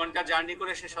 1 ঘন্টা জার্নি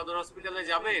করে সে সদর হসপিটালে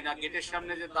যাবে, না গেটের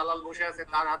সামনে যে দালাল বসে আছে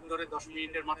তার হাত ধরে 10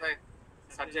 মিনিটের মাথায়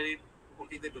সার্জারির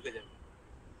ওটিতে ঢুকে যাবে?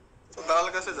 তো দালাল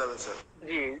কাছে যাবে স্যার।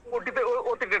 জি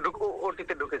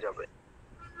ওটিতে ঢুকে যাবে।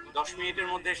 10 মিনিটের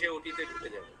মধ্যে সে ওটিতে ঢুকে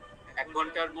যাবে। 1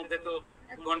 ঘন্টার মধ্যে তো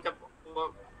 1 ঘন্টা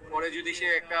পরে যদি সে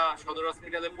একটা সদর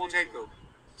হসপিটালে পৌঁছাইতো,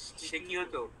 সে কি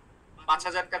হতো?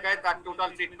 5,000 টাকায় তার টোটাল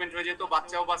ট্রিটমেন্ট হয়ে যেত,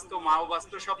 বাচ্চাও বাঁচতো, মাও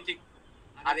বাঁচতো, সব ঠিক।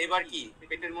 আর এবার কি?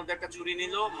 পেটের মধ্যে একটা ছুরি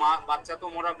নিল, বাচ্চা তো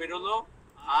মরা বেরোলো,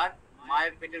 আর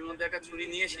মায়ের পেটের মধ্যে একটা ছুরি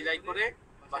নিয়ে সেলাই করে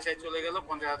বাসায় চলে গেল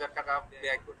 50,000 টাকা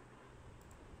ব্যয় করে।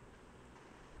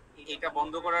 এটা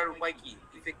বন্ধ করার উপায় কি?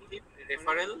 Effective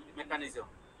referral mechanism.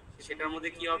 সেটার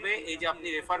মধ্যে কি হবে? এই যে আপনি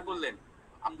রেফার করলেন,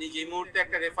 আপনি যে মুহূর্তে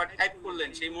একটা রেফার টাইপ করলেন,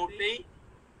 সেই মুহূর্তেই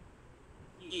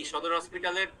কি সদর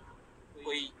হসপিটালের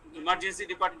ওই ইমার্জেন্সি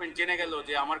ডিপার্টমেন্ট জেনে গেল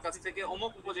যে আমার কাছ থেকে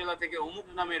অমুক উপজেলা থেকে অমুক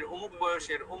নামের অমুক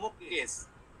বয়সের অমুক কেস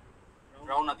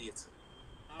রওনা দিয়েছে,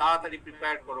 তাড়াতাড়ি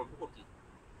প্রিপেয়ার করো ওটি।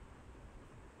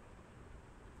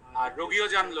 আর রোগীও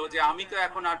জানলো যে আমি তো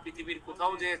এখন আর পৃথিবীর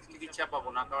কোথাও যে চিকিৎসা পাবো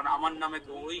না, কারণ আমার নামে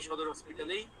তো ওই সদর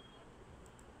হসপিটালেই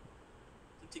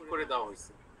ঠিক করে দেওয়া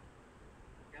হয়েছে।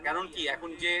 কারণ কি? এখন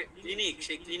যে ক্লিনিক,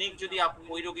 সেই ক্লিনিক যদি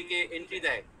ওই রোগীকে এন্ট্রি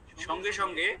দেয়, সঙ্গে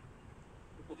সঙ্গে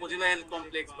উপজেলা হেলথ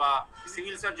কমপ্লেক্স বা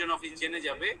সিভিল সার্জন অফিস জেনে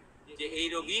যাবে যে এই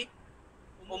রোগী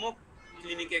অমুক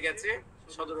ক্লিনিকে গেছে,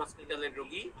 সদর হসপিটালের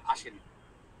রোগী আসেনি।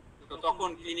 তো তখন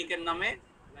ক্লিনিকের নামে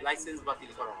লাইসেন্স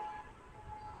বাতিল করা হবে।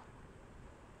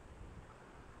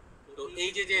 তো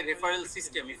এই যে referral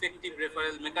system, effective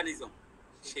referral mechanism,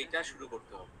 সেইটা শুরু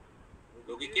করতে হবে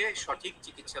রোগীকে সঠিক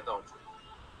চিকিৎসা দেওয়ার জন্য।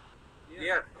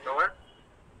 ক্লিয়ার?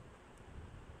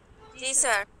 জি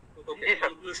স্যার। ওকে, জি, স্যার।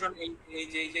 কনক্লুশন এই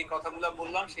যে কথাগুলো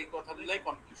বললাম সেই কথাগুলাই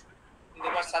কনক্লুশন।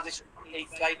 এবার সাজেশন, এই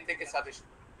স্লাইড থেকে সাজেশন,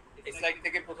 এই স্লাইড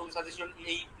থেকে প্রথম সাজেশন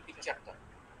এই পিকচারটা,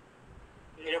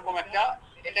 এরকম একটা,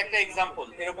 এটা একটা এক্সাম্পল,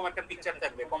 এরকম একটা পিকচার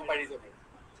থাকবে কম্পারিজনের,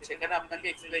 সেখানে আপনাকে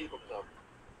এক্সপ্লেইন করতে হবে।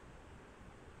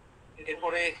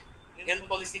 এরপরে হেলথ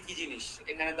পলিসি কি জিনিস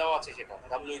এখানে দেওয়া আছে, সেটা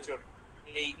WHO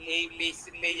এই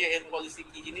পেজে হেলথ পলিসি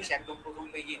কি জিনিস একদম প্রথম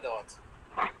পেজেই দেওয়া আছে।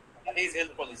 What is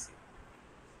health policy?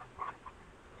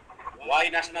 Why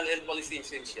national health policy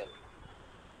essential?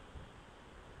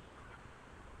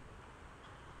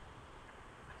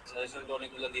 Suggestion তো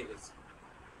অনেকগুলো দিয়ে ফেলছি।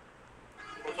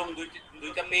 প্রথম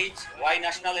দুইটা page, why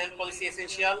national health policy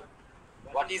essential,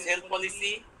 what is health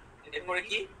policy, এরপরে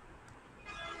কি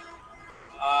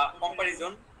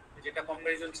কম্পারিজন, যেটা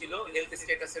কম্পারিজন ছিল হেলথ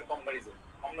স্ট্যাটাসের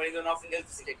কম্পারিজন অফ হেলথ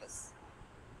স্ট্যাটাস,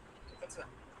 ঠিক আছে।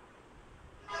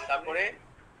 তারপরে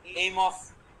aim of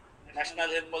national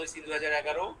health policy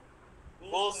 2011,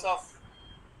 goals of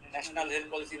national health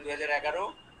policy 2011,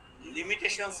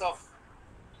 limitations of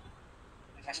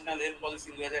national health policy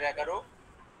 2011,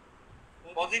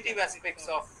 positive aspects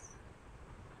of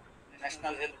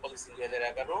national health policy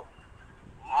 2011,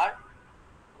 R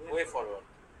way forward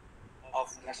of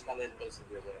national health policy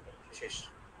 2011 শেষ।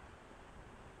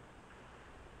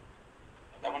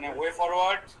 তার মানে way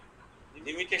forward,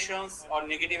 limitations or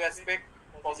negative aspect,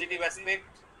 positive aspect,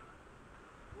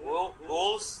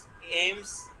 goals, aims,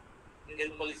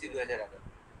 health policy 2011.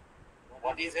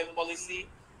 What is health policy?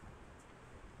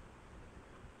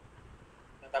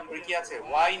 তারপরে কি আছে,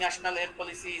 why national health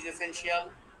policy is essential,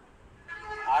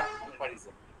 R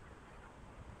comparison।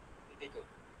 এই তো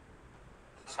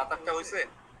 7-8টা হয়েছে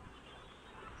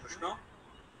প্রশ্ন।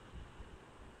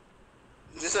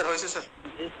 জি স্যার, হয়েছে স্যার।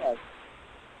 জি স্যার।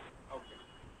 ওকে,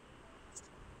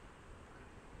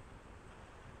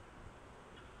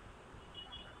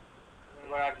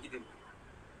 এবার আর কি দেব,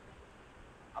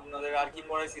 আপনাদের আর কি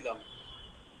পড়াইছিলাম?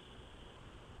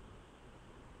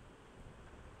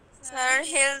 স্যার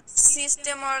হেলথ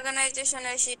সিস্টেম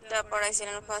অর্গানাইজেশনের শীটটা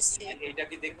পড়াইছিলেন ফার্স্টে। এইটা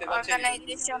কি দেখতে পাচ্ছেন?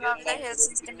 Organisation of the health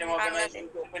system in Bangladesh. Organisation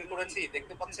open করেছি,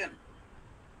 দেখতে পাচ্ছেন?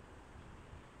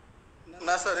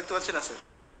 না স্যার, দেখতে পাচ্ছি না স্যার।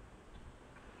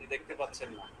 দেখতে পাচ্ছেন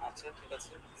না, আচ্ছা ঠিক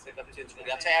আছে, সেটআপ চেঞ্জ করি।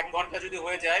 আচ্ছা 1 ঘন্টা যদি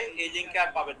হয়ে যায় এই লিংকে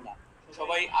আর পাবেন না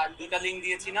সবাই। আর দুইটা লিংক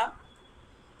দিয়েছি না?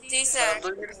 জি স্যার। 2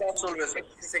 মিনিট কাজ চলবে স্যার।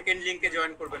 সেকেন্ড লিংকে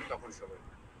জয়েন করবেন তখন সবাই,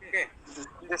 ওকে?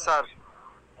 জি স্যার।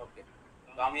 ওকে,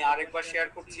 তো আমি আরেকবার শেয়ার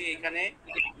করছি এখানে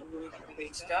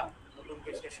নতুন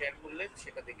পেজটা শেয়ার করলে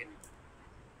সেটা দেখে নিন।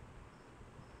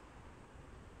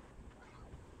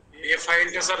 এই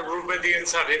ফাইলটা স্যার গ্রুপে দিন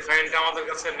স্যার, এই ফাইলটা আমাদের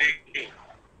কাছে নেই।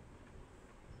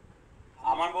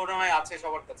 আমার মনে হয় আছে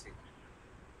সবার কাছে।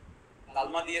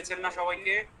 তালমা দিয়েছেন না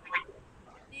সবাইকে?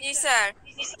 জি স্যার।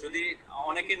 যদি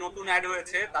অনেকে নতুন অ্যাড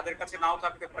হয়েছে তাদের কাছে নাও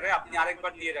থাকতে পারে, আপনি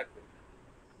আরেকবার দিয়ে রাখবেন।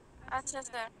 আচ্ছা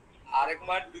স্যার।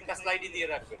 আরেকবার দুইটা স্লাইডই দিয়ে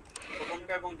রাখবেন,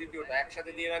 প্রথমটা এবং দ্বিতীয়টা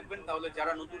একসাথে দিয়ে রাখবেন, তাহলে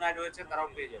যারা নতুন অ্যাড হয়েছে তারাও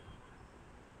পেয়ে যাবে।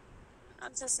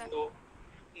 আচ্ছা স্যার। তো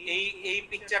এই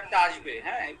পিকচারটা আসবে,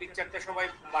 হ্যাঁ এই পিকচারটা সবাই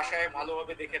বাসায়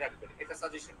ভালোভাবে দেখে রাখবেন, এটা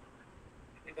সাজেশন।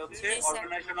 এটা হচ্ছে জি, sir.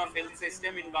 Organisation of health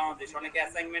system in Bangladesh. অনেকে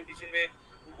অ্যাসাইনমেন্ট হিসেবে,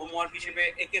 হোমওয়ার্ক হিসেবে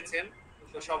এঁকেছেন,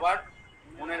 তো সবার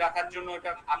মনে রাখার জন্য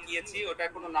ওটা আঁকিয়েছি, ওটা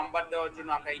কোনো নাম্বার দেওয়ার জন্য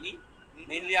আঁকাইনি।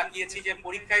 মেইনলি আঁকিয়েছি যে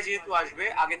পরীক্ষায় যেহেতু আসবে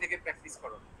আগে থেকে প্র্যাকটিস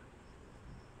করো,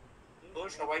 তো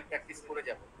সবাই প্র্যাকটিস করে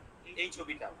যাবে। এই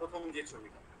ছবিটা প্রথম যে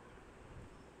ছবিটা,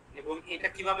 এবং এটা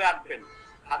কিভাবে আঁকবেন,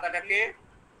 খাতাটাকে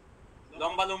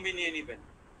লম্বালম্বি নিয়ে নেবেন,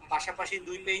 পাশাপাশি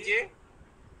 2 পেজে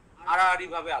আড়াআড়ি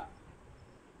ভাবে আঁকবেন,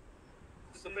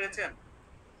 বুঝতে পেরেছেন?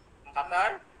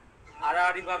 খাতার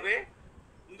আড়াআড়ি ভাবে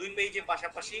 2 পেজে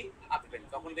পাশাপাশি আঁকবেন,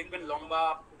 তখন দেখবেন লম্বা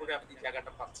করে আপনি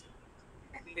জায়গাটা পাচ্ছেন।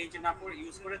 1 পেজে না করে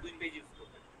ইউজ করে 2 পেজ ইউজ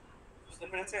করবেন, বুঝতে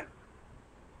পেরেছেন?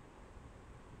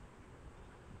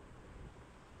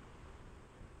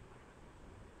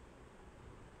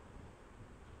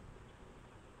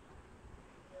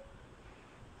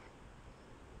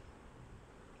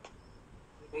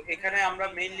 এখানে আমরা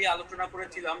মেইনলি আলোচনা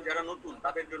করেছিলাম, যারা নতুন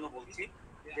তাদের জন্য বলছি,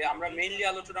 যে আমরা মেইনলি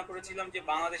আলোচনা করেছিলাম যে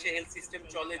বাংলাদেশে হেলথ সিস্টেম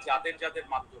চলে যাদের যাদের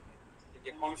মাধ্যমে,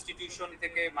 যে কনস্টিটিউশন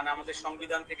থেকে, মানে আমাদের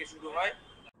সংবিধান থেকে শুরু হয়,